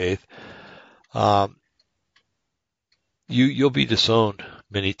Jewish faith, you'll be disowned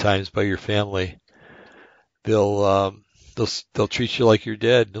many times by your family. They'll treat you like you're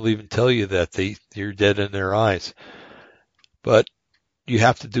dead. They'll even tell you that you're dead in their eyes. But you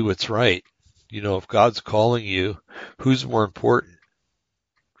have to do what's right. If God's calling you, who's more important,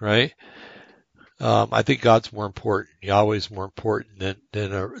 right? I think God's more important. Yahweh's more important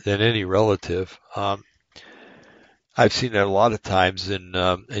than any relative. I've seen that a lot of times in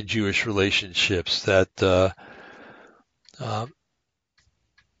Jewish relationships that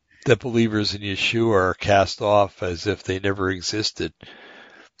believers in Yeshua are cast off as if they never existed.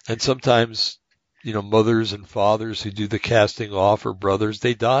 And sometimes, mothers and fathers who do the casting off, or brothers,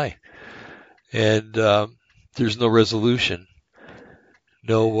 they die. And there's no resolution.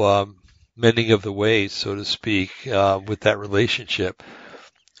 No mending of the ways, so to speak, with that relationship.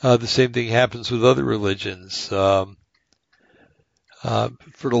 The same thing happens with other religions. For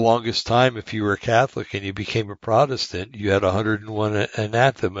the longest time, if you were a Catholic and you became a Protestant, you had 101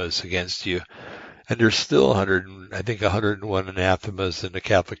 anathemas against you. And there's still 101 anathemas in the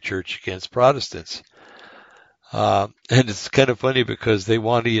Catholic Church against Protestants. And it's kind of funny because they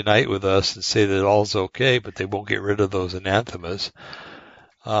want to unite with us and say that all's okay, but they won't get rid of those anathemas.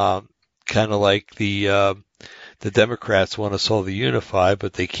 Kind of like the Democrats want us all to unify,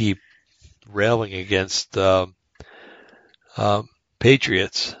 but they keep railing against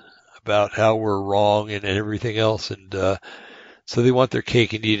patriots about how we're wrong and everything else. And so they want their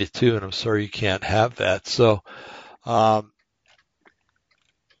cake and eat it too, and I'm sorry you can't have that. So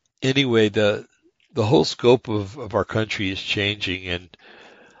anyway, the whole scope of our country is changing, and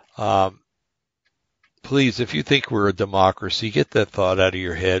please, if you think we're a democracy, get that thought out of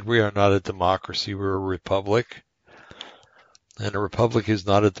your head. We are not a democracy. We're a republic. And a republic is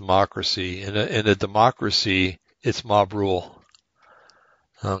not a democracy. In a democracy, it's mob rule.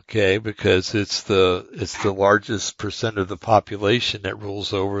 Okay, because it's the largest percent of the population that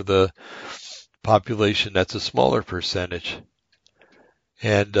rules over the population that's a smaller percentage.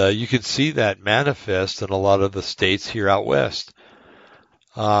 And you can see that manifest in a lot of the states here out west.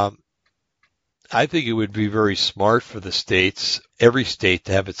 I think it would be very smart for the states, every state,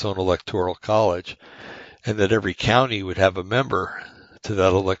 to have its own electoral college, and that every county would have a member to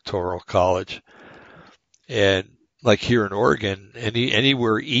that electoral college. And like here in Oregon,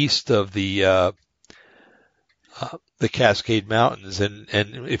 anywhere east of the Cascade Mountains, and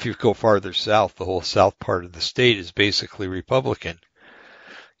if you go farther south, the whole south part of the state is basically Republican.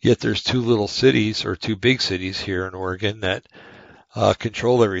 Yet there's two little cities, or two big cities here in Oregon, that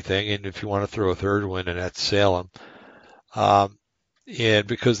control everything, and if you want to throw a third one, and that's Salem. And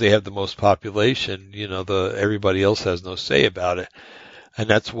because they have the most population, everybody else has no say about it. And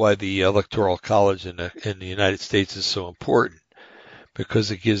that's why the Electoral College in the United States is so important,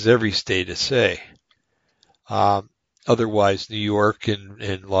 because it gives every state a say. Otherwise, New York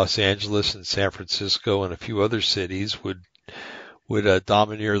and Los Angeles and San Francisco and a few other cities would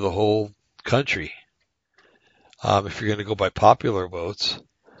domineer the whole country. If you're going to go by popular votes.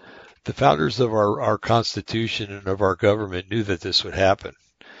 The founders of our Constitution and of our government knew that this would happen.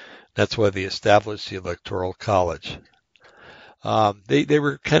 That's why they established the Electoral College. They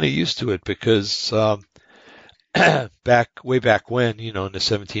were kind of used to it because way back when, in the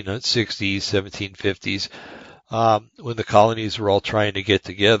 1760s, 1750s, when the colonies were all trying to get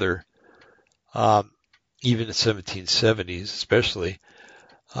together, even the 1770s especially,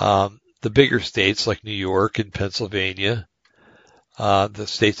 the bigger states like New York and Pennsylvania, the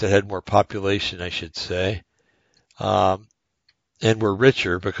states that had more population, I should say, and were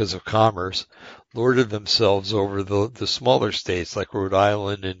richer because of commerce, lorded themselves over the smaller states like Rhode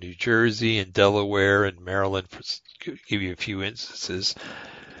Island and New Jersey and Delaware and Maryland, to give you a few instances.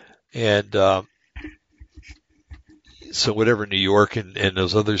 And so whatever New York and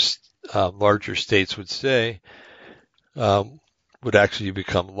those other larger states would say would actually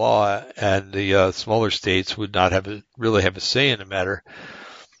become law, and the smaller states would not really have a say in the matter.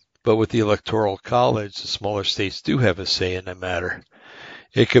 But with the Electoral College, the smaller states do have a say in the matter.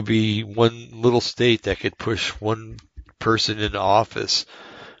 It could be one little state that could push one person into office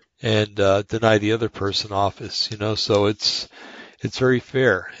and deny the other person office, so it's very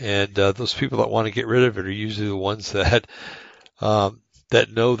fair. And those people that want to get rid of it are usually the ones that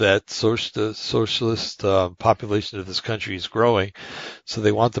know that the socialist population of this country is growing, so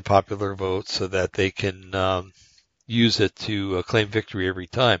they want the popular vote so that they can use it to claim victory every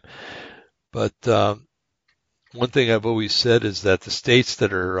time. But one thing I've always said is that the states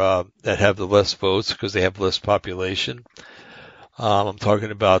that have the less votes because they have less population, I'm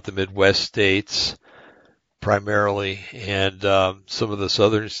talking about the Midwest states primarily, and some of the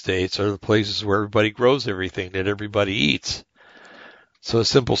southern states are the places where everybody grows everything that everybody eats. So a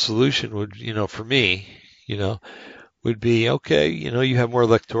simple solution would, for me, would be, okay, you have more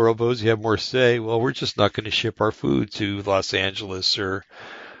electoral votes, you have more say. Well, we're just not going to ship our food to Los Angeles or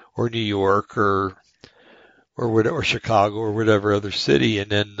New York or Chicago or whatever other city, and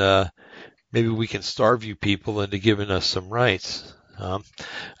then maybe we can starve you people into giving us some rights. I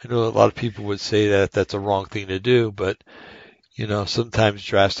know a lot of people would say that that's a wrong thing to do, but sometimes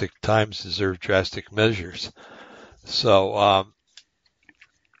drastic times deserve drastic measures. So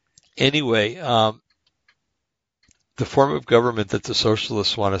anyway, the form of government that the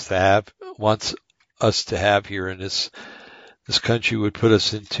socialists wants us to have here in this country would put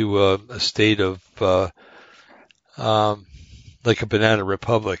us into a state of like a banana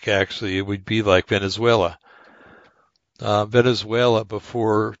republic. Actually, it would be like Venezuela. Venezuela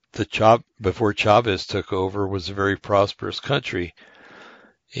before Chavez took over was a very prosperous country,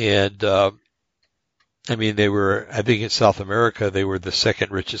 and I mean I think in South America they were the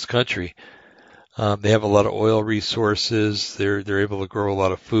second richest country. They have a lot of oil resources. They're able to grow a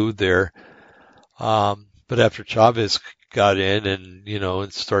lot of food there. But after Chavez got in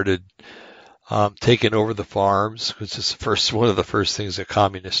and started taking over the farms, which is one of the first things that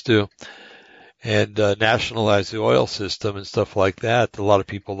communists do, and nationalize the oil system and stuff like that, a lot of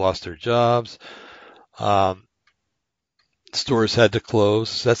people lost their jobs. Stores had to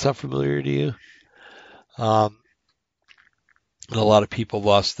close. Does that sound familiar to you? And a lot of people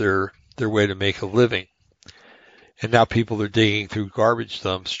lost their way to make a living. And now people are digging through garbage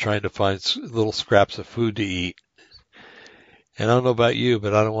dumps trying to find little scraps of food to eat. And I don't know about you,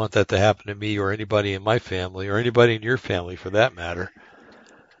 but I don't want that to happen to me or anybody in my family or anybody in your family for that matter.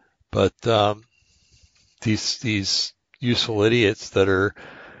 But these useful idiots that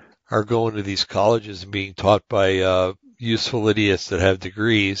are going to these colleges and being taught by useful idiots that have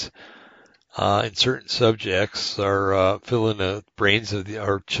degrees in certain subjects are filling the brains of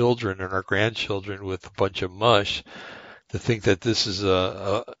our children and our grandchildren with a bunch of mush to think that this is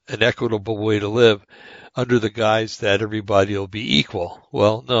an equitable way to live under the guise that everybody will be equal.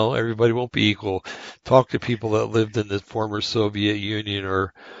 Well, no, everybody won't be equal. Talk to people that lived in the former Soviet Union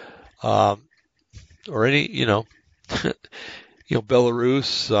or any,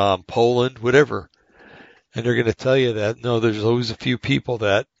 Belarus, Poland, whatever. And they're going to tell you that, no, there's always a few people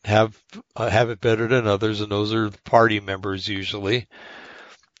that have it better than others, and those are party members usually.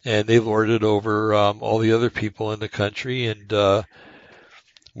 And they lord it over all the other people in the country, and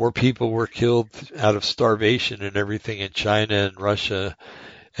more people were killed out of starvation and everything in China and Russia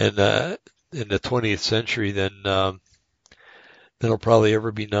and in the 20th century than will probably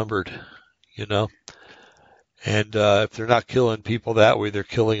ever be numbered, And if they're not killing people that way, they're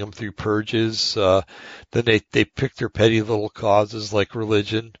killing them through purges. Then they pick their petty little causes like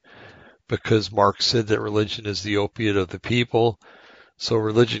religion, because Marx said that religion is the opiate of the people. So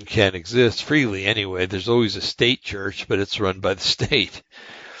religion can't exist freely anyway. There's always a state church, but it's run by the state.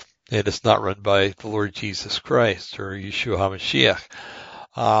 And it's not run by the Lord Jesus Christ or Yeshua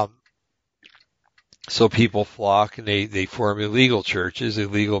HaMashiach. So people flock and they form illegal churches,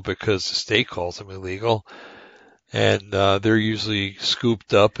 illegal because the state calls them illegal. And they're usually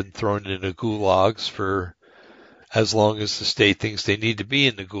scooped up and thrown into gulags for as long as the state thinks they need to be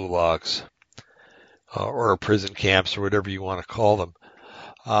in the gulags or prison camps or whatever you want to call them.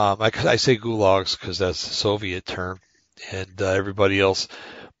 I say gulags because that's the Soviet term, and everybody else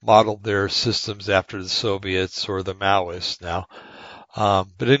modeled their systems after the Soviets or the Maoists now.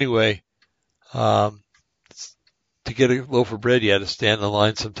 But anyway, to get a loaf of bread, you had to stand in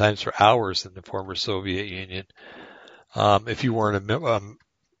line sometimes for hours in the former Soviet Union. If you weren't a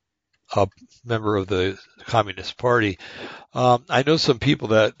member of the Communist Party. I know some people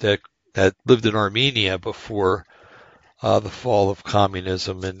that lived in Armenia before the fall of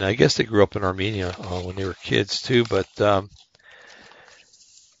communism, and I guess they grew up in Armenia when they were kids too. But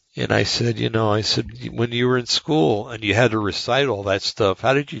and I said, when you were in school and you had to recite all that stuff,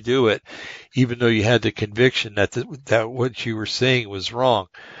 how did you do it, even though you had the conviction that what you were saying was wrong?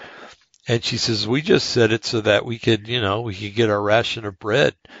 And she says, we just said it so that we could get our ration of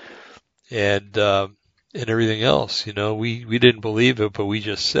bread and everything else. We didn't believe it, but we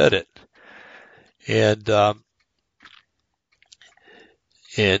just said it. And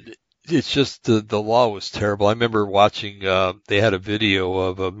it's just the law was terrible. I remember watching, they had a video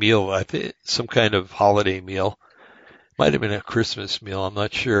of a meal, I think some kind of holiday meal. Might have been a Christmas meal, I'm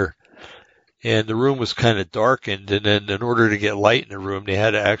not sure. And the room was kind of darkened, and then in order to get light in the room, they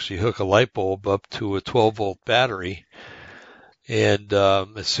had to actually hook a light bulb up to a 12-volt battery. And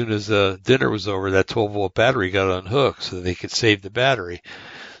as soon as the dinner was over, that 12-volt battery got unhooked so they could save the battery.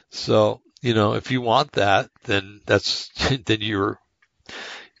 So, if you want that, then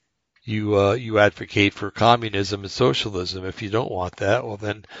you advocate for communism and socialism. If you don't want that, well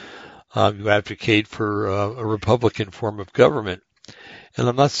then you advocate for a Republican form of government. And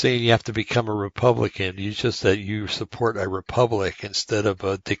I'm not saying you have to become a Republican. It's just that you support a republic instead of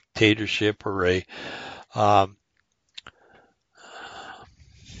a dictatorship or oh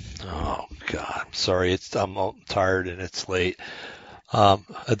God, I'm sorry. I'm tired and it's late.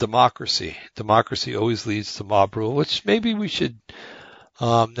 A democracy. Democracy always leads to mob rule, which maybe we should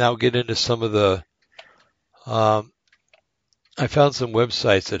now get into some of the. I found some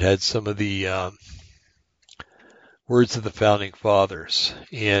websites that had some of the words of the founding fathers,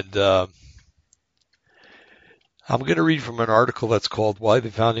 and I'm going to read from an article that's called Why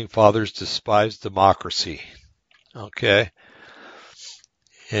the Founding Fathers Despised Democracy. Okay.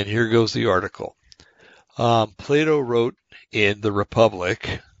 And here goes the article. Plato wrote in The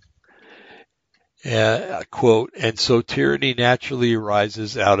Republic, quote, and so tyranny naturally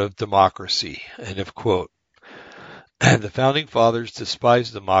arises out of democracy, end of quote. The Founding Fathers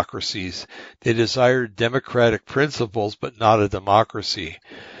despised democracies. They desired democratic principles, but not a democracy.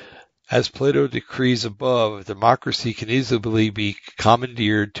 As Plato decrees above, democracy can easily be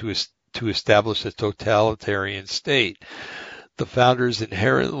commandeered to establish a totalitarian state. The founders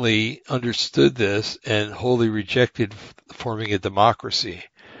inherently understood this and wholly rejected forming a democracy.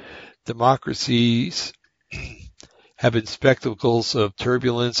 Democracies have been spectacles of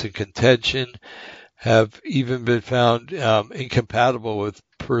turbulence and contention, have even been found incompatible with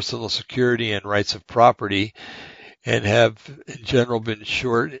personal security and rights of property, and have in general been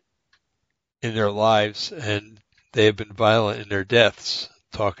short in their lives, and they have been violent in their deaths,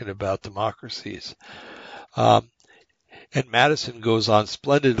 talking about democracies. And Madison goes on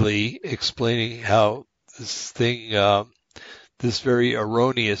splendidly explaining how this very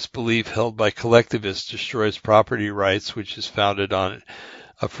erroneous belief held by collectivists destroys property rights, which is founded on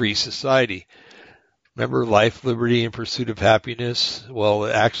a free society. Remember life, liberty, and pursuit of happiness? Well,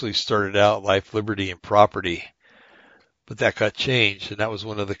 it actually started out life, liberty, and property. But that got changed, and that was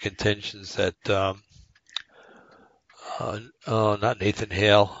one of the contentions that, not Nathan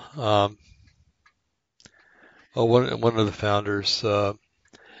Hale, one of the founders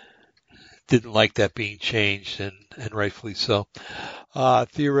didn't like that being changed, and rightfully so.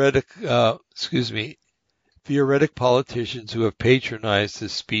 Theoretic politicians who have patronized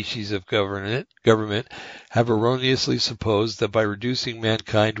this species of government have erroneously supposed that by reducing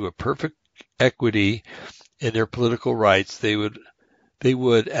mankind to a perfect equity in their political rights, they would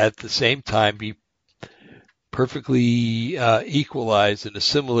at the same time be perfectly equalized and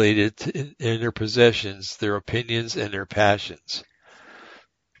assimilated in their possessions, their opinions, and their passions.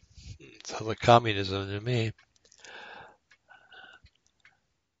 Sounds like communism to me.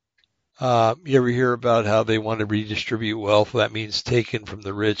 You ever hear about how they want to redistribute wealth? That means taken from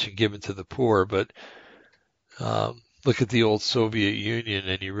the rich and given to the poor. But look at the old Soviet Union,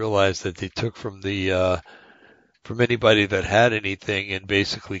 and you realize that they took from anybody that had anything and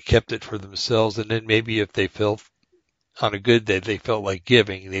basically kept it for themselves. And then maybe if they felt on a good day they felt like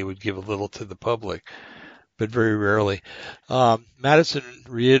giving, they would give a little to the public, but very rarely. Madison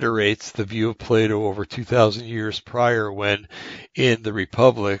reiterates the view of Plato over 2,000 years prior when, in The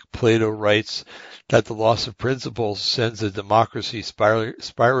Republic, Plato writes that the loss of principles sends a democracy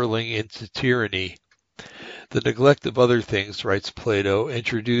spiraling into tyranny. The neglect of other things, writes Plato,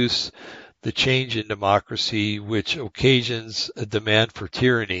 introduce the change in democracy which occasions a demand for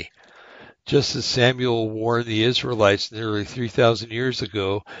tyranny. Just as Samuel warned the Israelites nearly 3,000 years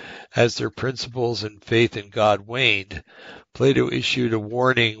ago as their principles and faith in God waned, Plato issued a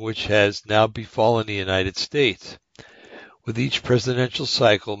warning which has now befallen the United States. With each presidential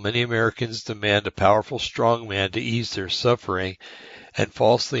cycle, many Americans demand a powerful strongman to ease their suffering and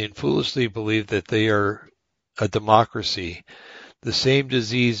falsely and foolishly believe that they are a democracy. The same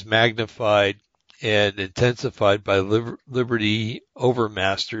disease magnified and intensified by liberty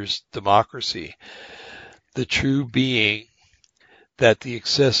overmasters democracy. The true being that the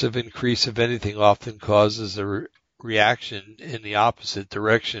excessive increase of anything often causes a reaction in the opposite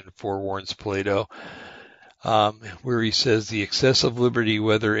direction, forewarns Plato, where he says the excessive liberty,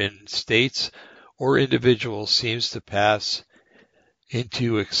 whether in states or individuals, seems to pass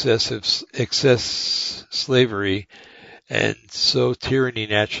into excess slavery, and so tyranny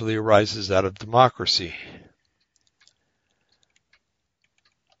naturally arises out of democracy.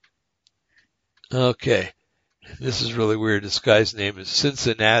 Okay, this is really weird. This guy's name is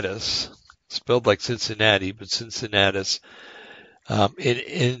Cincinnatus, spelled like Cincinnati, but Cincinnatus.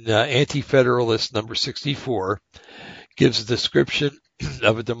 In Anti-Federalist number 64, gives a description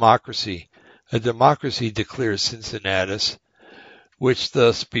of a democracy. A democracy, declares Cincinnatus, which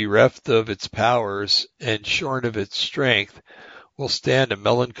thus bereft of its powers and shorn of its strength, will stand a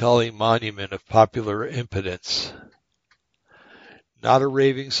melancholy monument of popular impotence. Not a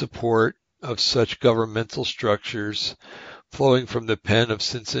raving support of such governmental structures flowing from the pen of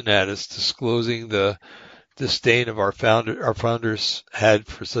Cincinnatus, disclosing the disdain of our founders had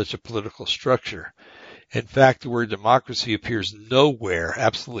for such a political structure. In fact, the word democracy appears nowhere,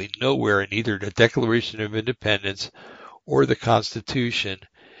 absolutely nowhere, in either the Declaration of Independence or the Constitution,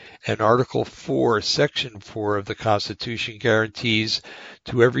 and Article 4, Section 4 of the Constitution guarantees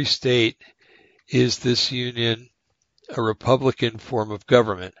to every state is this union a republican form of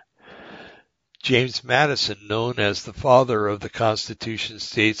government. James Madison, known as the father of the Constitution,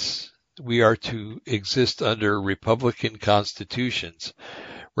 states we are to exist under Republican constitutions,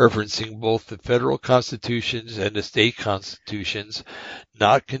 referencing both the federal constitutions and the state constitutions,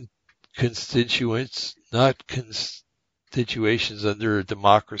 not constitutions under a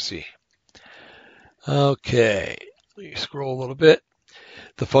democracy. Okay, let me scroll a little bit.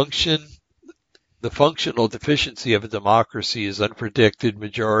 The functional deficiency of a democracy is unpredicted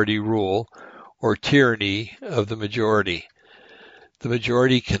majority rule or tyranny of the majority. The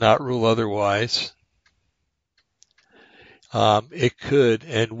majority cannot rule otherwise. It could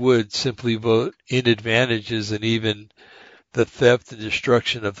and would simply vote in advantages and even the theft and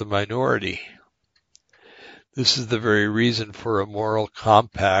destruction of the minority. This is the very reason for a moral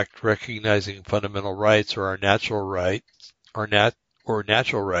compact recognizing fundamental rights or our natural rights,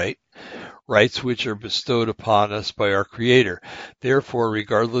 rights which are bestowed upon us by our Creator. Therefore,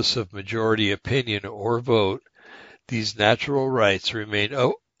 regardless of majority opinion or vote, these natural rights remain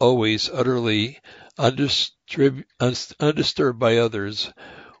always utterly undisturbed by others,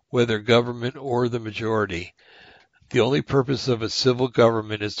 whether government or the majority. The only purpose of a civil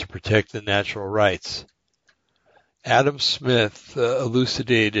government is to protect the natural rights. Adam Smith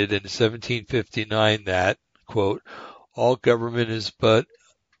elucidated in 1759 that, quote, all government is but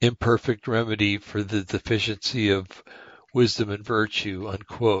imperfect remedy for the deficiency of wisdom and virtue,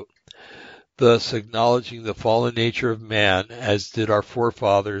 unquote, thus acknowledging the fallen nature of man, as did our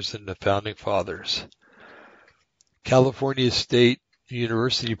forefathers and the founding fathers. California State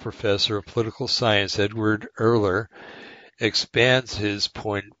University professor of political science Edward Erler expands his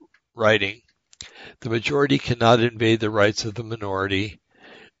point, writing, the majority cannot invade the rights of the minority,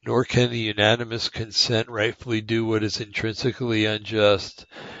 nor can the unanimous consent rightfully do what is intrinsically unjust.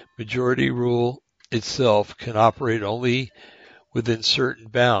 Majority rule itself can operate only within certain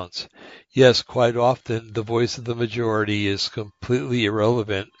bounds. Yes, quite often the voice of the majority is completely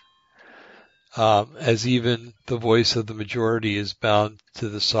irrelevant, as even the voice of the majority is bound to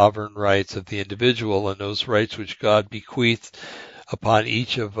the sovereign rights of the individual and those rights which God bequeathed upon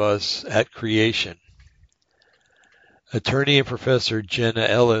each of us at creation. Attorney and Professor Jenna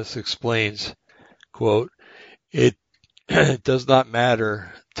Ellis explains, quote, it does not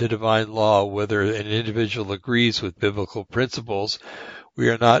matter to divine law whether an individual agrees with biblical principles. We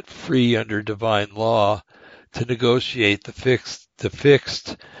are not free under divine law to negotiate the fixed,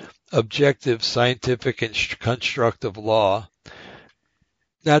 objective, scientific, and constructive law.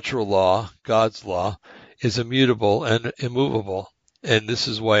 Natural law, God's law, is immutable and immovable, and this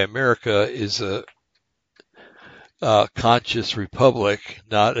is why America is a conscious republic,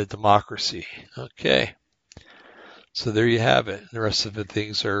 not a democracy. Okay. So there you have it. The rest of the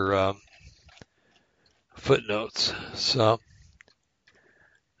things are footnotes. So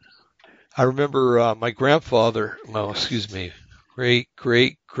I remember my grandfather, my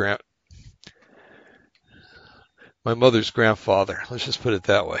mother's grandfather, let's just put it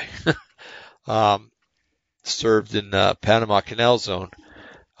that way, served in Panama Canal Zone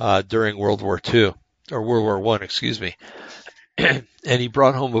during World War II. Or World War I, excuse me. And he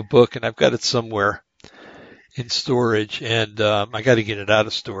brought home a book, and I've got it somewhere in storage, and I got to get it out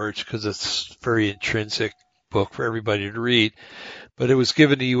of storage because it's a very intrinsic book for everybody to read. But it was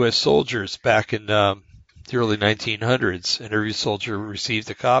given to U.S. soldiers back in the early 1900s, and every soldier received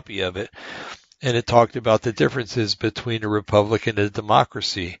a copy of it. And it talked about the differences between a republic and a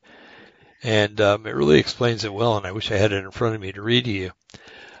democracy. And it really explains it well, and I wish I had it in front of me to read to you.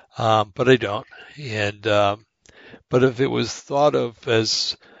 But I don't. And but if it was thought of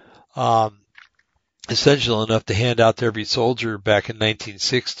as essential enough to hand out to every soldier back in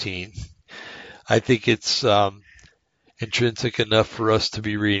 1916, I think it's intrinsic enough for us to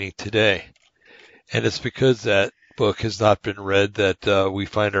be reading today. And it's because that book has not been read that we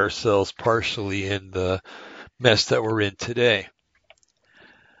find ourselves partially in the mess that we're in today.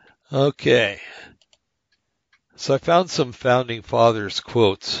 Okay. So I found some founding fathers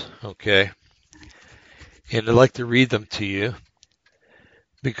quotes, okay, and I'd like to read them to you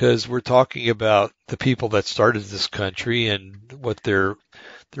because we're talking about the people that started this country and what their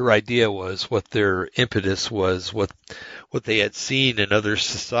idea was, what their impetus was, what they had seen in other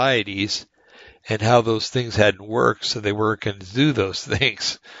societies and how those things hadn't worked, so they weren't going to do those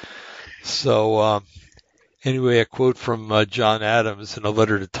things. So anyway, a quote from John Adams in a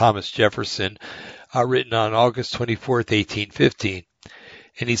letter to Thomas Jefferson, written on August 24th, 1815.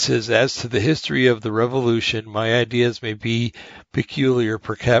 And he says, as to the history of the Revolution, my ideas may be peculiar,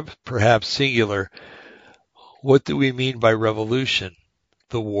 perhaps singular. What do we mean by revolution?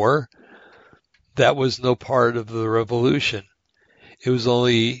 The war? That was no part of the revolution. It was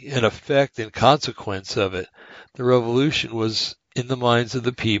only an effect and consequence of it. The revolution was in the minds of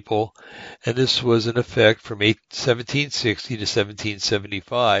the people, and this was in effect from 1760 to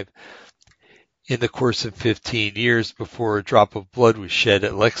 1775 in the course of 15 years before a drop of blood was shed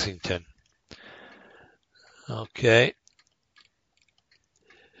at Lexington. Okay.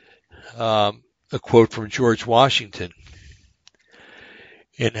 A quote from George Washington.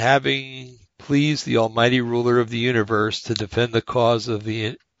 In having pleased the almighty ruler of the universe to defend the cause of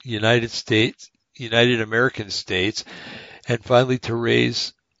the United American States, and finally to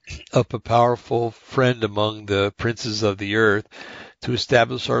raise up a powerful friend among the princes of the earth, to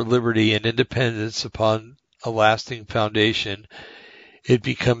establish our liberty and independence upon a lasting foundation, it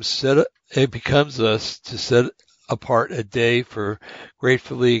becomes us to set apart a day for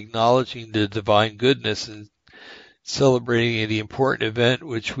gratefully acknowledging the divine goodness and celebrating the important event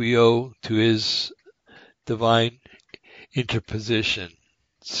which we owe to his divine interposition.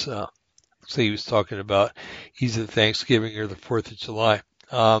 So he was talking about either Thanksgiving or the 4th of July.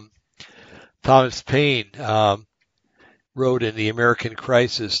 Thomas Paine wrote in The American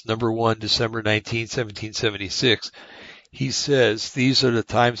Crisis, number 1, December 19, 1776. He says, "These are the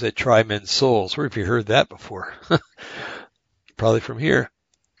times that try men's souls." Where have you heard that before? Probably from here.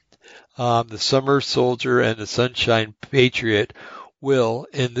 The summer soldier and the sunshine patriot will,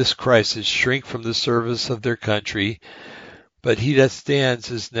 in this crisis, shrink from the service of their country, but he that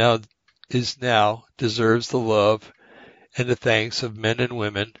stands is now deserves the love and the thanks of men and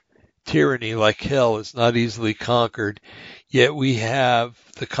women. Tyranny, like hell, is not easily conquered, yet we have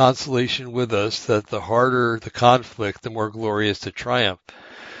the consolation with us that the harder the conflict, the more glorious the triumph.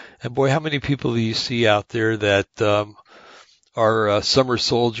 And boy, how many people do you see out there that are summer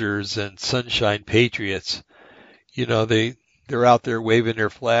soldiers and sunshine patriots? You know, they're out there waving their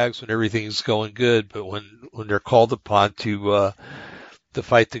flags when everything's going good, but when they're called upon to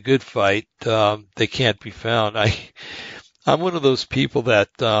fight the good fight, they can't be found. I'm one of those people that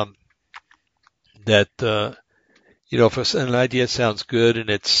if an idea sounds good and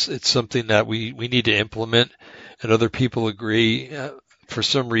it's something that we need to implement and other people agree, for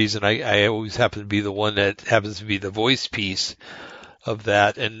some reason I always happen to be the one that happens to be the voice piece of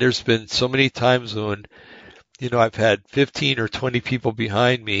that. And there's been so many times when, I've had 15 or 20 people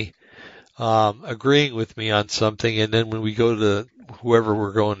behind me agreeing with me on something, and then when we go to whoever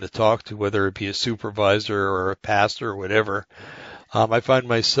we're going to talk to, whether it be a supervisor or a pastor or whatever, I find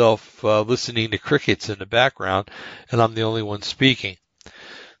myself listening to crickets in the background, and I'm the only one speaking.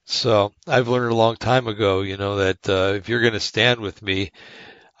 So I've learned a long time ago, that if you're going to stand with me,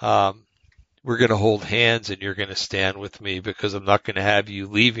 we're going to hold hands, and you're going to stand with me, because I'm not going to have you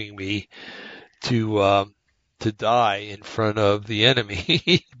leaving me to die in front of the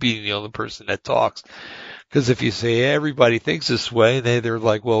enemy, being the only person that talks. Because if you say everybody thinks this way, they're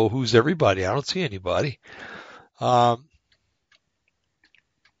like, well, who's everybody? I don't see anybody.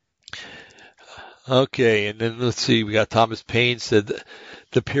 Okay, and then let's see. We got Thomas Paine said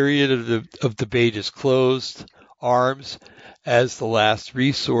the period of debate is closed. Arms, as the last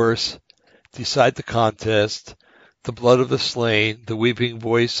resource, decide the contest. The blood of the slain, the weeping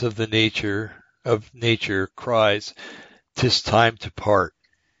voice of nature cries, "'Tis time to part."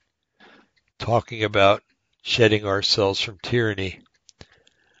 Talking about shedding ourselves from tyranny.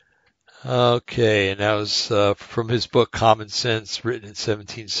 Okay, and that was from his book Common Sense, written in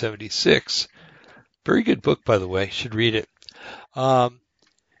 1776. Very good book, by the way. Should read it.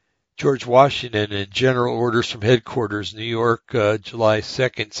 George Washington, in General Orders from Headquarters, New York, July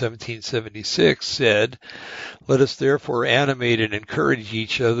 2nd, 1776, said, "Let us therefore animate and encourage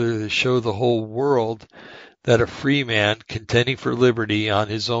each other to show the whole world that a free man, contending for liberty on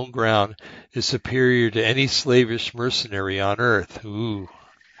his own ground, is superior to any slavish mercenary on earth." Ooh.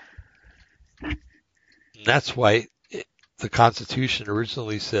 And that's why the Constitution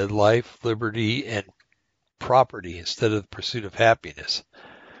originally said life, liberty, and property instead of the pursuit of happiness.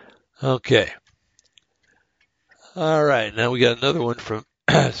 Okay. All right. Now we got another one from,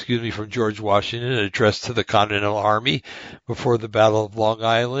 from George Washington, addressed to the Continental Army before the Battle of Long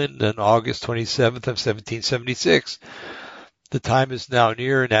Island on August 27th of 1776. The time is now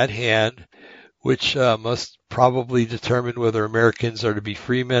near and at hand, which must probably determine whether Americans are to be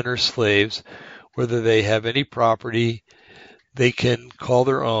free men or slaves, whether they have any property they can call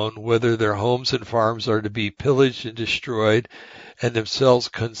their own, whether their homes and farms are to be pillaged and destroyed, and themselves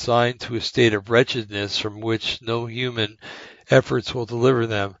consigned to a state of wretchedness from which no human efforts will deliver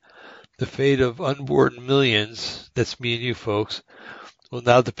them. The fate of unborn millions, that's me and you folks, will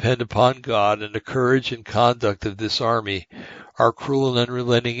now depend upon God and the courage and conduct of this army. Our cruel and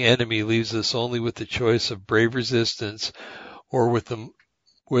unrelenting enemy leaves us only with the choice of brave resistance or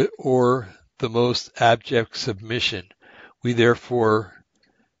the most abject submission. We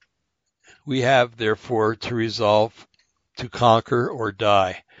have therefore to resolve to conquer or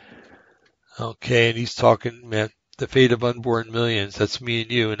die. Okay, and he's talking, man, the fate of unborn millions. That's me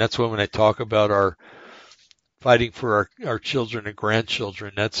and you, and that's when I talk about our fighting for our children and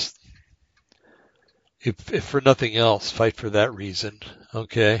grandchildren. That's if for nothing else, fight for that reason.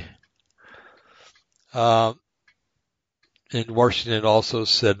 Okay. And Washington also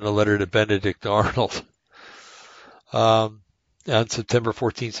said in a letter to Benedict Arnold on September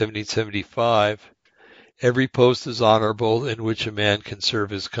 14, 1775, every post is honorable in which a man can serve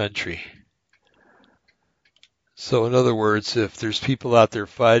his country. So in other words, if there's people out there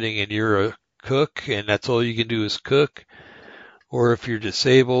fighting and you're a cook and that's all you can do is cook, or if you're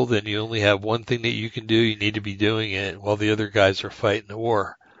disabled and you only have one thing that you can do, you need to be doing it while the other guys are fighting the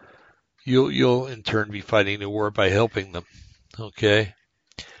war. You'll in turn be fighting the war by helping them, okay?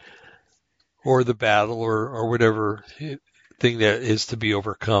 Or the battle or whatever thing that is to be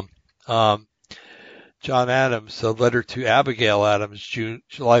overcome. John Adams, a letter to Abigail Adams,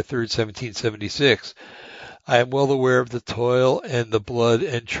 July 3rd, 1776. I am well aware of the toil and the blood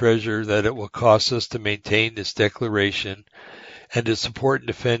and treasure that it will cost us to maintain this declaration and to support and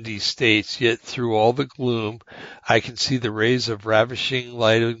defend these states, yet through all the gloom I can see the rays of ravishing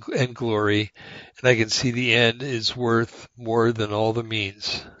light and glory, and I can see the end is worth more than all the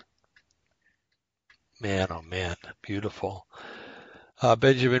means. Man, oh man, beautiful.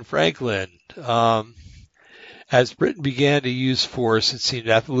 Benjamin Franklin, as Britain began to use force, it seemed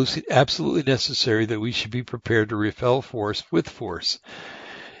absolutely necessary that we should be prepared to repel force with force.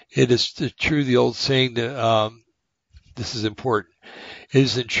 It is true, the old saying that this is important. It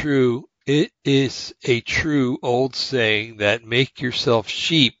is a true old saying that make yourself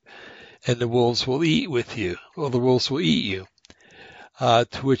sheep and the wolves will eat with you. Well, the wolves will eat you.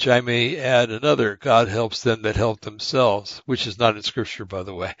 To which I may add another, God helps them that help themselves, which is not in Scripture, by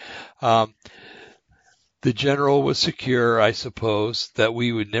the way. The general was secure, I suppose, that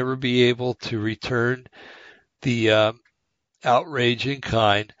we would never be able to return the outrage in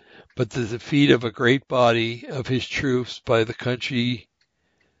kind, but the defeat of a great body of his troops by the country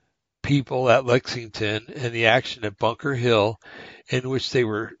people at Lexington and the action at Bunker Hill, in which they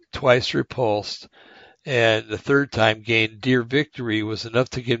were twice repulsed, and the third time gained dear victory, was enough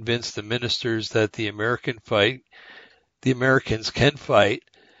to convince the ministers that the Americans can fight,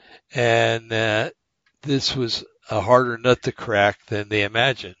 and that this was a harder nut to crack than they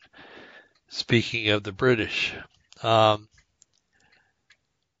imagined. Speaking of the British.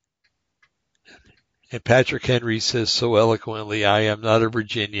 And Patrick Henry says so eloquently, I am not a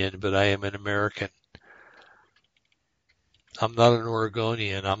Virginian, but I am an American. I'm not an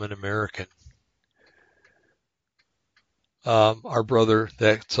Oregonian, I'm an American. Our brother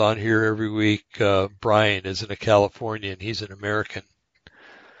that's on here every week, Brian, isn't a Californian, he's an American.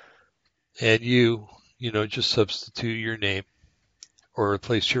 And you just substitute your name or a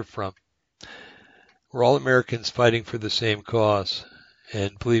place you're from. We're all Americans fighting for the same cause.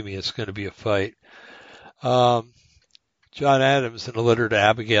 And believe me, it's going to be a fight. John Adams, in a letter to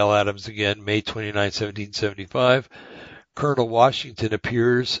Abigail Adams again, May 29, 1775, Colonel Washington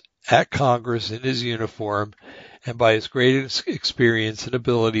appears at Congress in his uniform and by his great experience and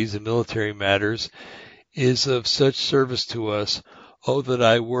abilities in military matters is of such service to us. Oh, that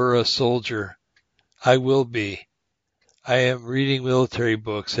I were a soldier. I will be. I am reading military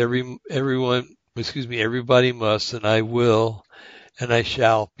books. Everybody must, and I will, and I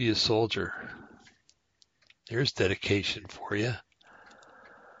shall be a soldier. There's dedication for you.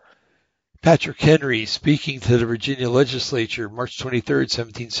 Patrick Henry, speaking to the Virginia legislature, March 23,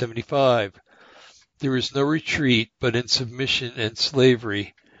 1775. There is no retreat but in submission and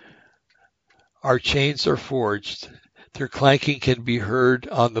slavery. Our chains are forged. Their clanking can be heard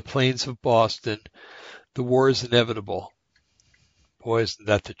on the plains of Boston. The war is inevitable. Boy, isn't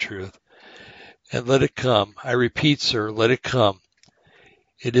that the truth. And let it come. I repeat, sir, let it come.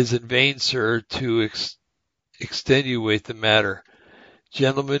 It is in vain, sir, to extenuate the matter.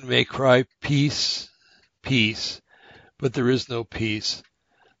 Gentlemen may cry peace, peace, but there is no peace.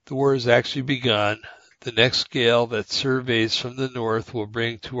 The war has actually begun. The next gale that surveys from the north will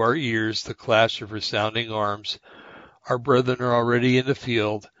bring to our ears the clash of resounding arms. Our brethren are already in the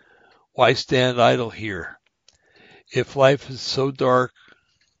field. Why stand idle here? If life is so dark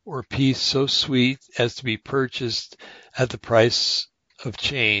or peace so sweet as to be purchased at the price of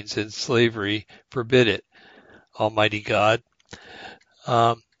chains and slavery, forbid it, Almighty God.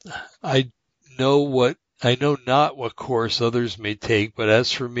 I know not what course others may take, but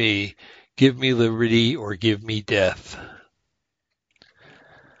as for me, give me liberty or give me death.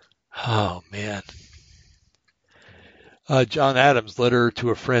 Oh, man. John Adams, letter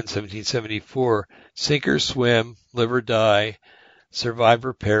to a friend, 1774. Sink or swim, live or die, survive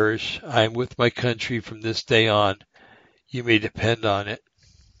or perish. I am with my country from this day on. You may depend on it.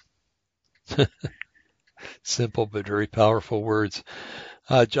 Simple but very powerful words.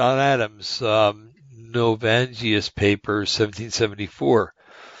 John Adams, Novangius Papers, 1774.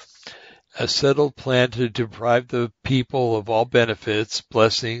 A settled plan to deprive the people of all benefits,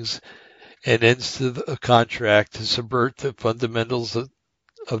 blessings, and ends to the contract, to subvert the fundamentals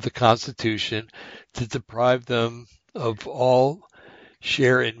of the Constitution, to deprive them of all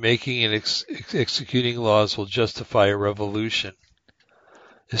share in making and executing laws will justify a revolution.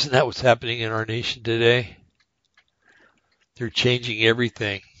 Isn't that what's happening in our nation today? They're changing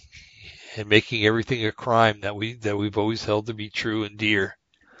everything and making everything a crime that we've always held to be true and dear.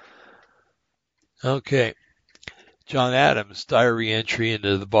 Okay. John Adams, diary entry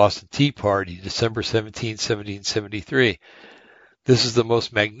into the Boston Tea Party, December 17, 1773. This is the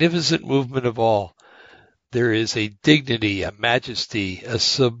most magnificent movement of all. There is a dignity, a majesty, a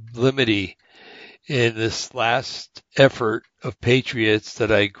sublimity in this last effort of patriots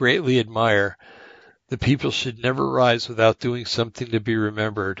that I greatly admire. The people should never rise without doing something to be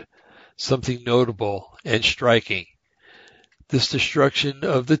remembered, something notable and striking. This destruction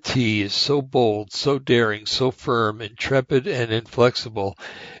of the tea is so bold, so daring, so firm, intrepid, and inflexible,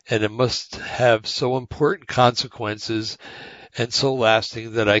 and it must have so important consequences and so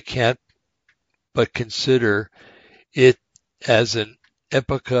lasting that I can't but consider it as an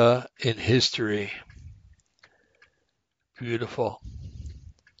epocha in history. Beautiful.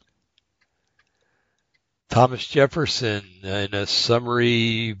 Thomas Jefferson, in a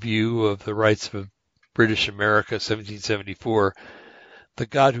summary view of the rights of British America, 1774, the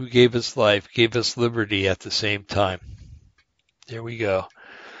God who gave us life gave us liberty at the same time. There we go.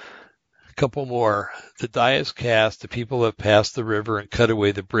 A couple more. The die is cast, the people have passed the river and cut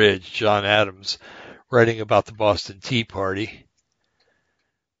away the bridge. John Adams, writing about the Boston Tea Party.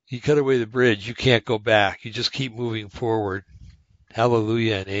 You cut away the bridge, you can't go back. You just keep moving forward.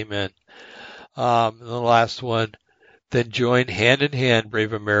 Hallelujah and amen. And the last one, then join hand in hand,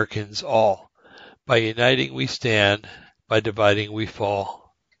 brave Americans all. By uniting we stand, by dividing we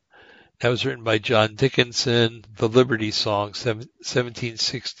fall. That was written by John Dickinson, The Liberty Song,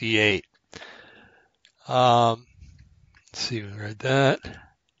 1768. Let's see, we read that.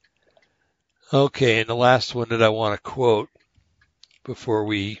 Okay, and the last one that I want to quote before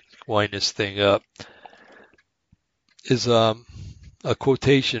we wind this thing up is a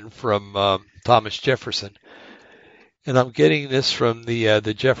quotation from Thomas Jefferson. And I'm getting this from the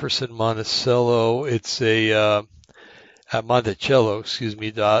Jefferson Monticello. It's a at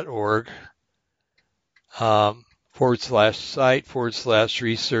Monticello.org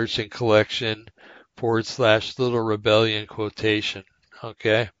 /site/research and collection /little rebellion quotation.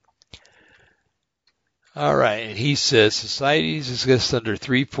 Okay. All right. And he says societies exist under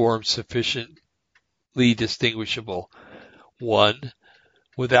three forms sufficiently distinguishable. One,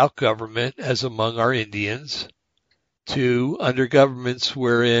 without government, as among our Indians. Two, under governments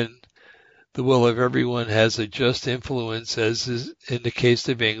wherein the will of everyone has a just influence, as is in the case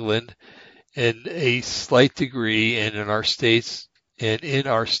of England, in a slight degree, and in our states in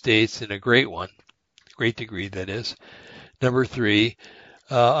a great degree, that is. Number three,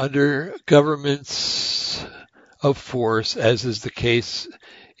 under governments of force, as is the case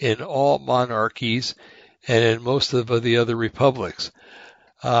in all monarchies and in most of the other republics.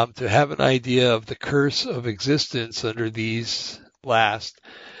 To have an idea of the curse of existence under these last,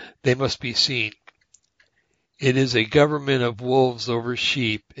 they must be seen. It is a government of wolves over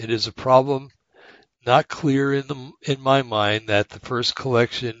sheep. It is a problem not clear in my mind that the first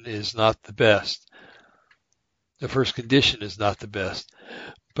collection is not the best. The first condition is not the best,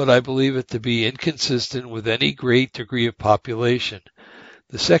 but I believe it to be inconsistent with any great degree of population.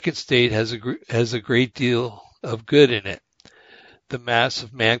 The second state has a great deal of good in it. The mass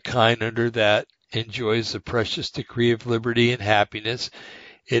of mankind under that enjoys the precious degree of liberty and happiness.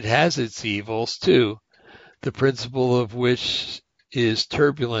 It has its evils too, the principal of which is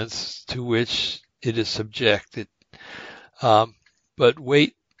turbulence, to which it is subjected. But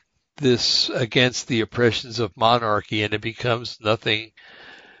weight this against the oppressions of monarchy, and it becomes nothing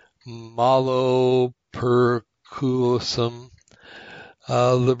malo perculosum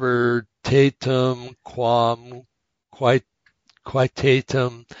libertatum quam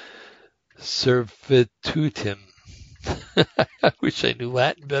quaetatum servitutem. I wish I knew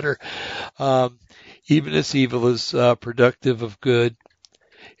Latin better. Even as evil is productive of good,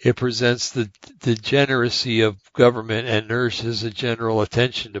 It presents the degeneracy of government and nourishes a general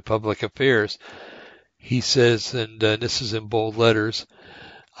attention to public affairs. He says, and this is in bold letters,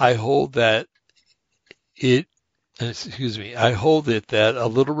 I hold it that a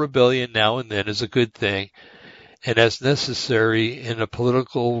little rebellion now and then is a good thing and as necessary in a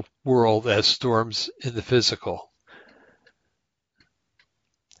political world as storms in the physical.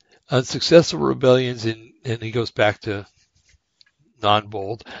 Unsuccessful rebellions and he goes back to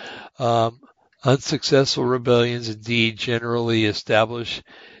non-bold. Unsuccessful rebellions indeed generally establish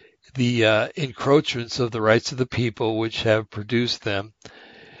the encroachments of the rights of the people which have produced them.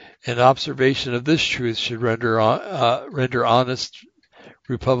 An observation of this truth should render honest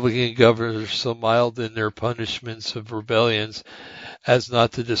Republican governors so mild in their punishments of rebellions as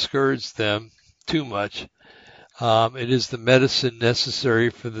not to discourage them too much. It is the medicine necessary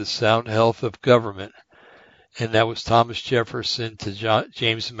for the sound health of government. And that was Thomas Jefferson to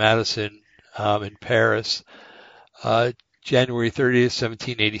James Madison in Paris, January 30th,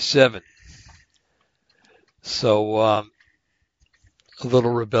 1787. So a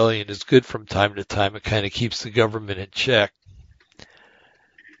little rebellion is good from time to time. It kind of keeps the government in check.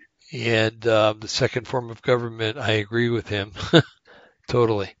 And the second form of government, I agree with him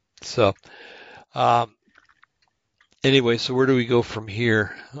totally. So anyway, so where do we go from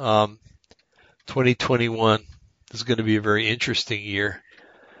here? 2021 is going to be a very interesting year.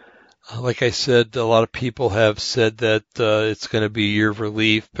 Like I said, a lot of people have said that it's going to be a year of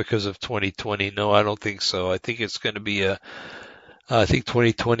relief because of 2020. No, I don't think so. I think it's going to be I think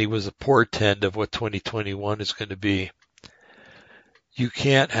 2020 was a portend of what 2021 is going to be. You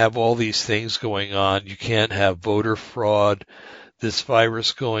can't have all these things going on. You can't have voter fraud, this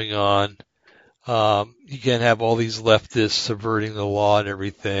virus going on. You can't have all these leftists subverting the law and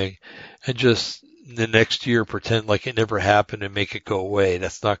everything and just the next year pretend like it never happened and make it go away.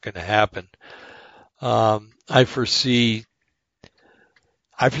 That's not going to happen. I foresee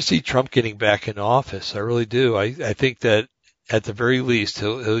Trump getting back in office. I really do. I think that at the very least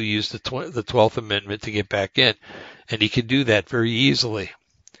he'll use the 12th Amendment to get back in, and he can do that very easily.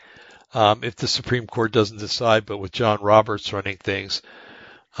 If the Supreme Court doesn't decide, but with John Roberts running things,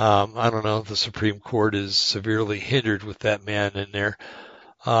 I don't know if the Supreme Court is severely hindered with that man in there.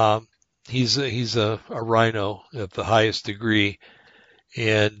 He's a rhino of the highest degree,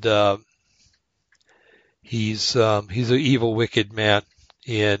 and he's an evil, wicked man,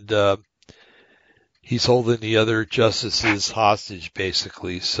 and he's holding the other justices hostage,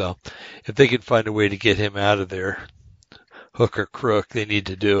 basically. So if they can find a way to get him out of there, hook or crook, they need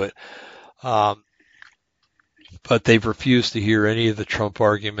to do it. But they've refused to hear any of the Trump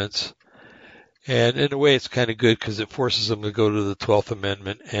arguments. And in a way, it's kind of good because it forces them to go to the 12th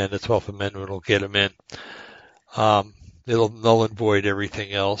Amendment, and the 12th Amendment will get them in. It'll null and void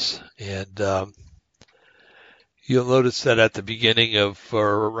everything else. And you'll notice that at the beginning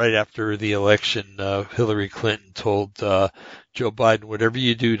or right after the election, Hillary Clinton told Joe Biden, whatever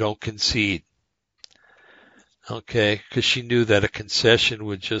you do, don't concede. Okay, because she knew that a concession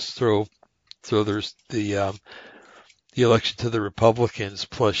would just throw the election to the Republicans,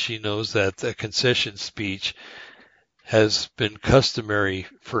 plus she knows that the concession speech has been customary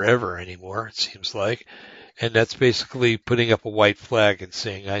forever anymore, it seems like, and that's basically putting up a white flag and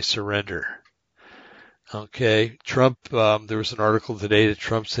saying, I surrender. Okay, Trump, there was an article today that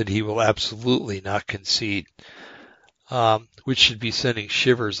Trump said he will absolutely not concede, which should be sending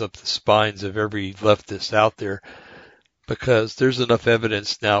shivers up the spines of every leftist out there, because there's enough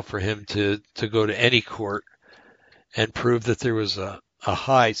evidence now for him to go to any court and prove that there was a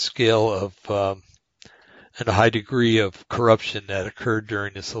high scale of and a high degree of corruption that occurred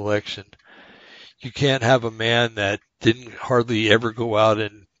during this election. You can't have a man that didn't hardly ever go out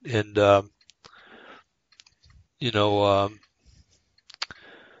and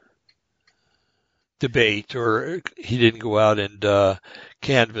debate, or he didn't go out and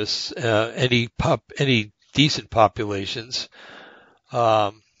canvass any decent populations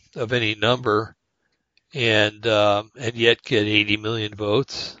of any number, and yet get 80 million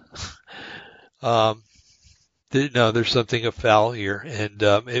votes. No, there's something afoul here, and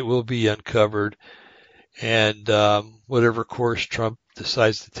it will be uncovered. And whatever course Trump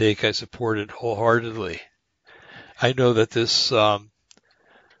decides to take, I support it wholeheartedly. I know that this audio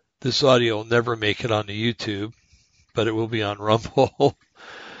will never make it onto YouTube, but it will be on Rumble.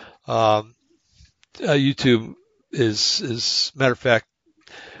 YouTube is matter of fact,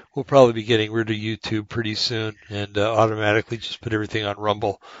 we'll probably be getting rid of YouTube pretty soon and automatically just put everything on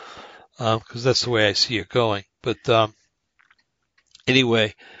Rumble, because that's the way I see it going. But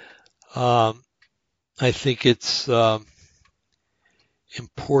anyway, I think it's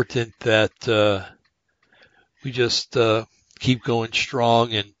important that we just keep going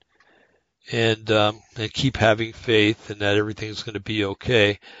strong and keep having faith and that everything's going to be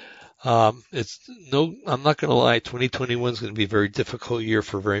okay. I'm not going to lie, 2021 is going to be a very difficult year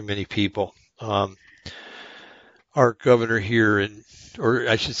for very many people. Our governor here or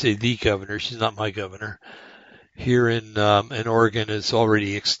I should say the governor, she's not my governor, here in Oregon has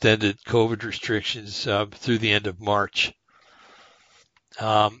already extended COVID restrictions through the end of March.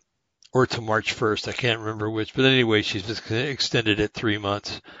 Or to March 1st. I can't remember which, but anyway, she's just extended it 3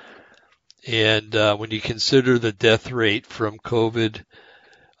 months. And when you consider the death rate from COVID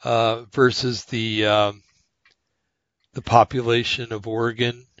versus the population of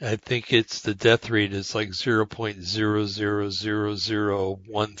Oregon, I think it's the death rate is like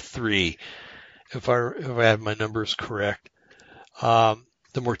 0.000013, if I have my numbers correct.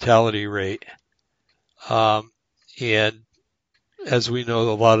 The mortality rate, and as we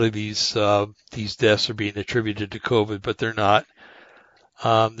know, a lot of these deaths are being attributed to COVID, but they're not.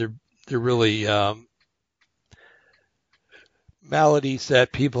 They're really maladies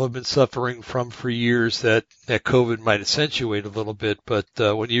that people have been suffering from for years that COVID might accentuate a little bit. But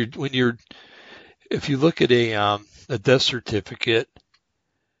if you look at a death certificate,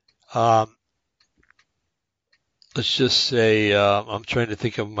 let's just say I'm trying to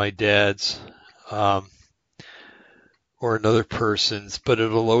think of my dad's. Or another person's, but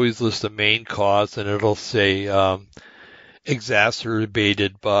it'll always list a main cause, and it'll say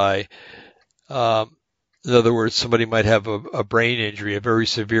exacerbated by, in other words, somebody might have a brain injury, a very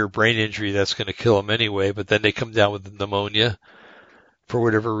severe brain injury that's going to kill them anyway, but then they come down with pneumonia for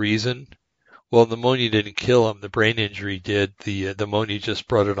whatever reason. Well, pneumonia didn't kill them, the brain injury did. The pneumonia just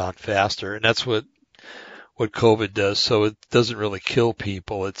brought it on faster, and that's what COVID does. So it doesn't really kill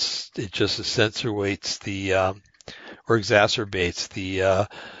people. It just accentuates or exacerbates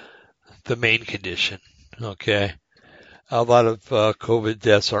the main condition. Okay. A lot of COVID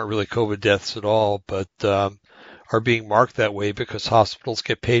deaths aren't really COVID deaths at all, but are being marked that way because hospitals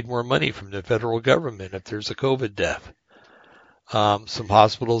get paid more money from the federal government if there's a COVID death. Some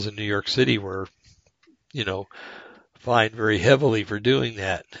hospitals in New York City were, fined very heavily for doing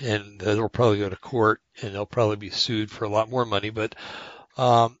that, and they'll probably go to court and they'll probably be sued for a lot more money. But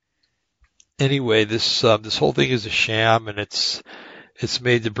anyway, this whole thing is a sham, and it's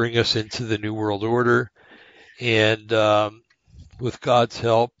made to bring us into the New World Order. And with God's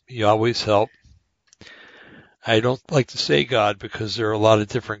help, Yahweh's help, I don't like to say God because there are a lot of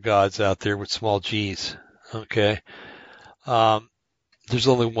different gods out there with small g's. Okay, there's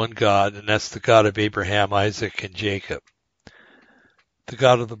only one God, and that's the God of Abraham, Isaac, and Jacob, the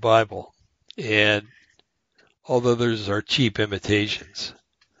God of the Bible. And although those are cheap imitations.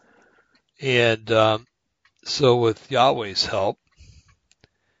 And so with Yahweh's help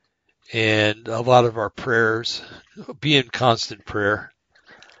and a lot of our prayers, be in constant prayer.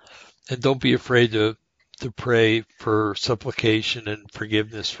 And don't be afraid to pray for supplication and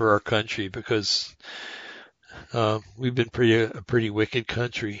forgiveness for our country, because we've been a pretty wicked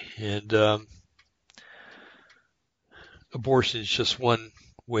country. And abortion is just one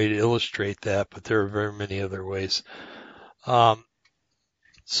way to illustrate that, but there are very many other ways.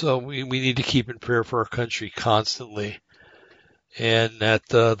 So we need to keep in prayer for our country constantly, and that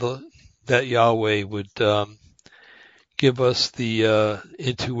that Yahweh would give us the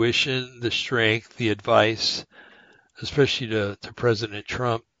intuition, the strength, the advice, especially to President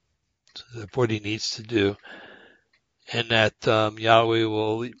Trump, of what he needs to do, and that Yahweh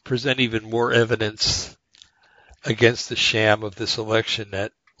will present even more evidence against the sham of this election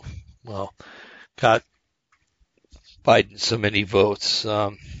that, got Biden so many votes.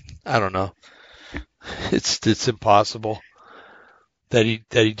 I don't know. It's impossible that he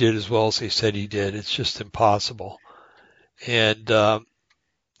did as well as they said he did. It's just impossible. And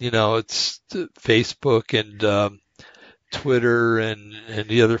it's Facebook and Twitter and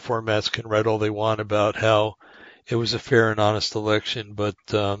the other formats can write all they want about how it was a fair and honest election, but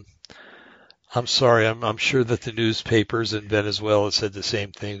I'm sorry, I'm sure that the newspapers in Venezuela said the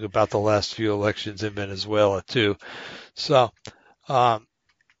same thing about the last few elections in Venezuela too. So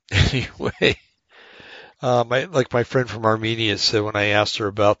anyway, my friend from Armenia said when I asked her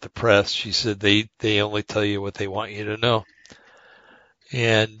about the press, she said they only tell you what they want you to know.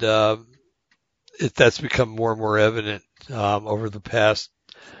 And that's become more and more evident over the past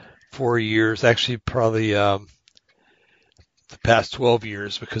 4 years, actually probably the past 12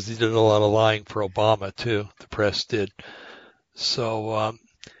 years, because they did a lot of lying for Obama too. The press did. So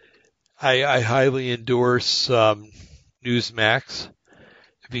I highly endorse Newsmax.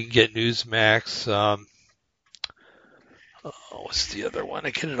 If you can get Newsmax, What's the other one? I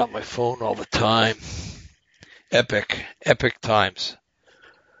get it on my phone all the time. Epic Times,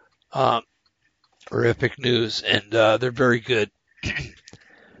 or Epic News, and they're very good,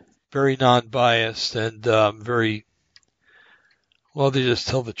 very non-biased, and very well. They just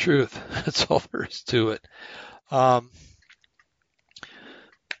tell the truth. That's all there is to it.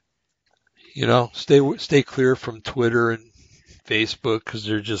 Stay clear from Twitter and Facebook because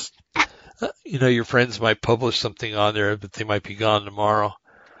they're just, your friends might publish something on there, but they might be gone tomorrow.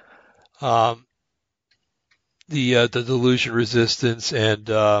 The delusion resistance and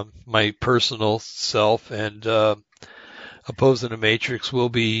my personal self and Opposing the Matrix will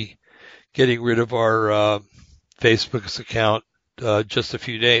be getting rid of our Facebook account just a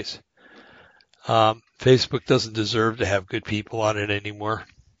few days. Facebook doesn't deserve to have good people on it anymore.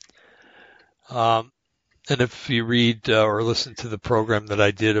 And if you read or listen to the program that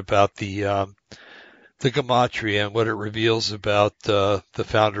I did about the gematria and what it reveals about the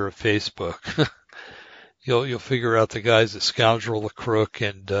founder of Facebook, you'll figure out the guy's a scoundrel, a crook,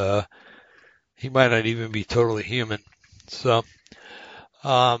 and he might not even be totally human. So,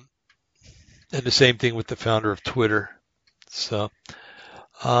 and the same thing with the founder of Twitter. So,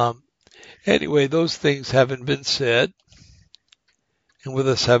 anyway, those things haven't been said. And with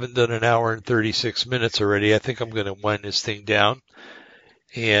us having done an hour and 36 minutes already, I think I'm going to wind this thing down.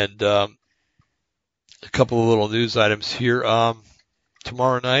 And a couple of little news items here.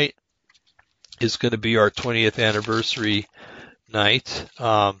 Tomorrow night is going to be our 20th anniversary night.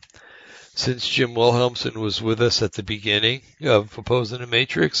 Since Jim Wilhelmsen was with us at the beginning of Opposing the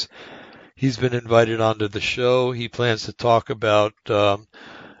Matrix, he's been invited onto the show. He plans to talk about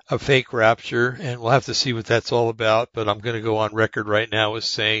a fake rapture, and we'll have to see what that's all about, but I'm going to go on record right now as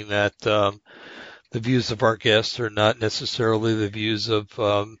saying that the views of our guests are not necessarily the views of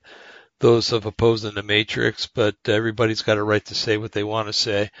those of Opposing the Matrix, but everybody's got a right to say what they want to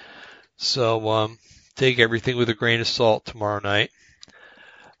say. So take everything with a grain of salt tomorrow night.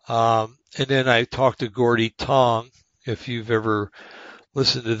 And then I talked to Gordy Tong. If you've ever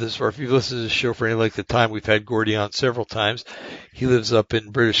listened to this, or if you've listened to this show for any length of time, we've had Gordy on several times. He lives up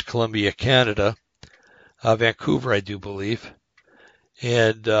in British Columbia, Canada, Vancouver, I do believe,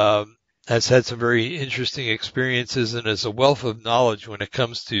 and has had some very interesting experiences and is a wealth of knowledge when it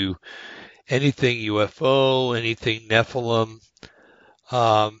comes to anything UFO, anything Nephilim,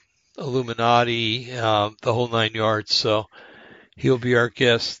 Illuminati, the whole nine yards. So he'll be our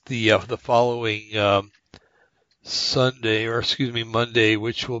guest the following Monday,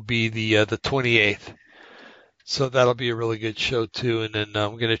 which will be the 28th. So that'll be a really good show too. And then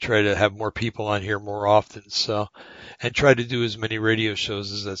I'm going to try to have more people on here more often. So, and try to do as many radio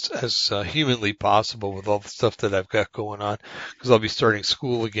shows as humanly possible with all the stuff that I've got going on, because I'll be starting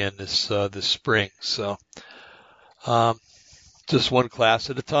school again this spring. So, just one class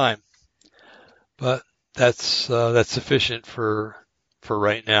at a time, but that's sufficient for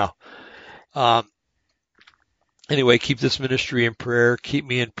right now. Anyway, keep this ministry in prayer. Keep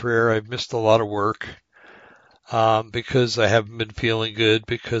me in prayer. I've missed a lot of work because I haven't been feeling good,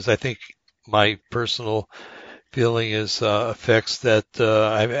 because I think my personal feeling is affects that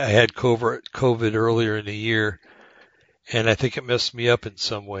I had COVID earlier in the year, and I think it messed me up in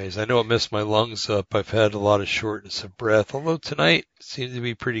some ways. I know it messed my lungs up. I've had a lot of shortness of breath, although tonight seemed to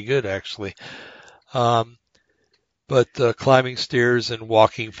be pretty good, actually. But climbing stairs and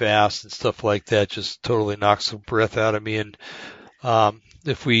walking fast and stuff like that just totally knocks the breath out of me. And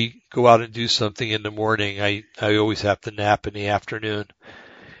if we go out and do something in the morning, I always have to nap in the afternoon.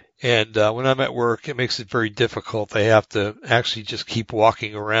 And when I'm at work, it makes it very difficult. I have to actually just keep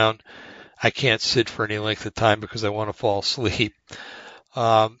walking around. I can't sit for any length of time because I want to fall asleep.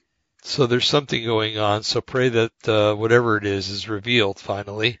 So there's something going on. So pray that whatever it is revealed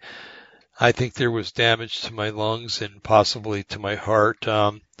finally. I think there was damage to my lungs and possibly to my heart.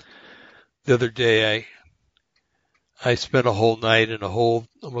 The other day, I spent a whole night and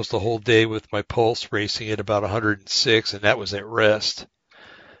almost a whole day with my pulse racing at about 106, and that was at rest.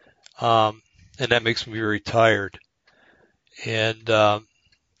 And that makes me very tired. And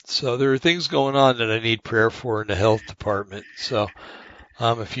so there are things going on that I need prayer for in the health department. So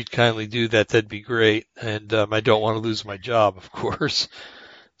if you'd kindly do that, that'd be great. And I don't want to lose my job, of course.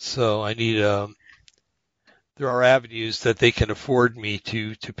 So I need, there are avenues that they can afford me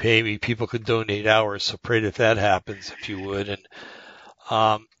to pay me. People could donate hours. So pray that happens, if you would. And,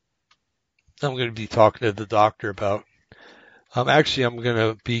 I'm going to be talking to the doctor about, actually I'm going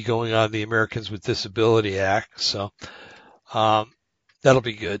to be going on the Americans with Disability Act. So, that'll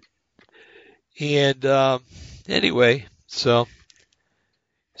be good. And, anyway, so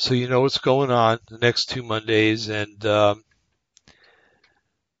you know what's going on the next 2 Mondays, and,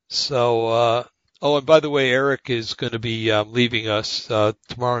 So, oh, and by the way, Eric is going to be leaving us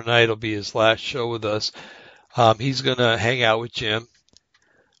tomorrow night. Will be his last show with us. He's going to hang out with Jim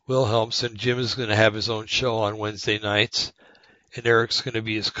Wilhelmsen. Jim is going to have his own show on Wednesday nights, and Eric's going to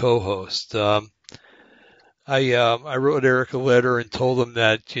be his co-host. I wrote Eric a letter and told him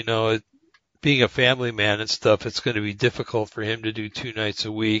that, being a family man and stuff, it's going to be difficult for him to do 2 nights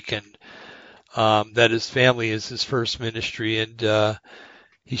a week, and that his family is his first ministry, and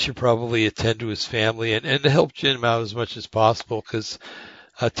he should probably attend to his family and to help Jim out as much as possible, because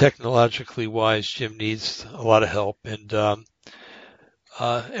technologically wise, Jim needs a lot of help. And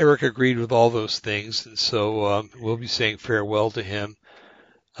Eric agreed with all those things, and so we'll be saying farewell to him,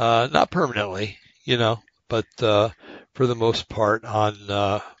 not permanently, but for the most part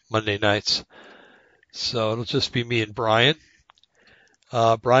on Monday nights. So it'll just be me and Brian.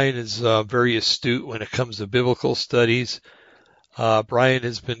 Brian is very astute when it comes to biblical studies. Brian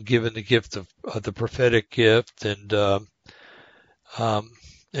has been given the gift of the prophetic gift, and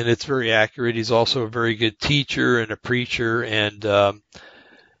it's very accurate. He's also a very good teacher and a preacher,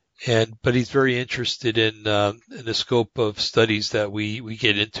 but he's very interested in the scope of studies that we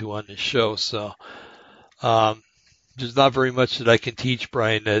get into on this show. So there's not very much that I can teach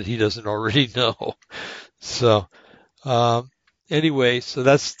Brian that he doesn't already know. So anyway, so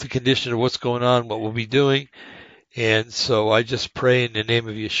that's the condition of what's going on, what we'll be doing. And so I just pray in the name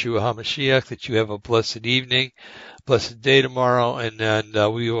of Yeshua HaMashiach that you have a blessed evening, blessed day tomorrow, and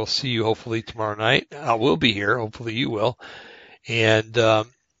then we will see you hopefully tomorrow night. I will be here. Hopefully you will. And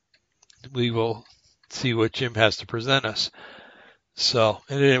we will see what Jim has to present us. So,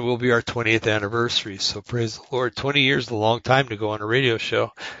 and then it will be our 20th anniversary. So praise the Lord. 20 years is a long time to go on a radio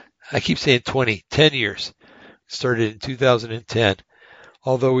show. I keep saying 10 years. Started in 2010.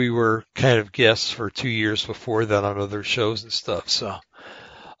 Although we were kind of guests for 2 years before that on other shows and stuff. So,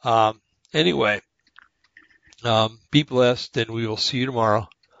 anyway, be blessed, and we will see you tomorrow,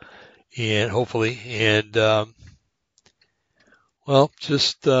 and hopefully, and,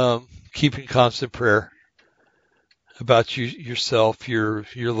 just keep in constant prayer about yourself, your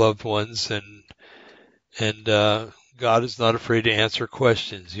loved ones, and God is not afraid to answer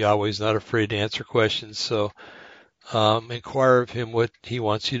questions. Yahweh is not afraid to answer questions. So, inquire of him what he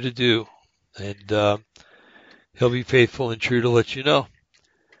wants you to do, and he'll be faithful and true to let you know.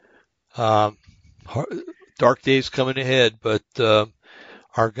 Dark days coming ahead, but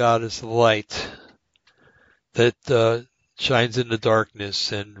our God is the light that shines in the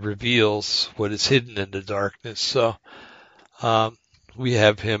darkness and reveals what is hidden in the darkness. So we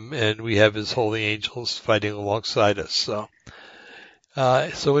have him, and we have his holy angels fighting alongside us. So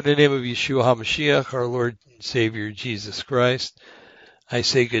in the name of Yeshua HaMashiach, our Lord and Savior Jesus Christ, I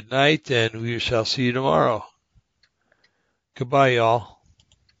say good night, and we shall see you tomorrow. Goodbye, y'all.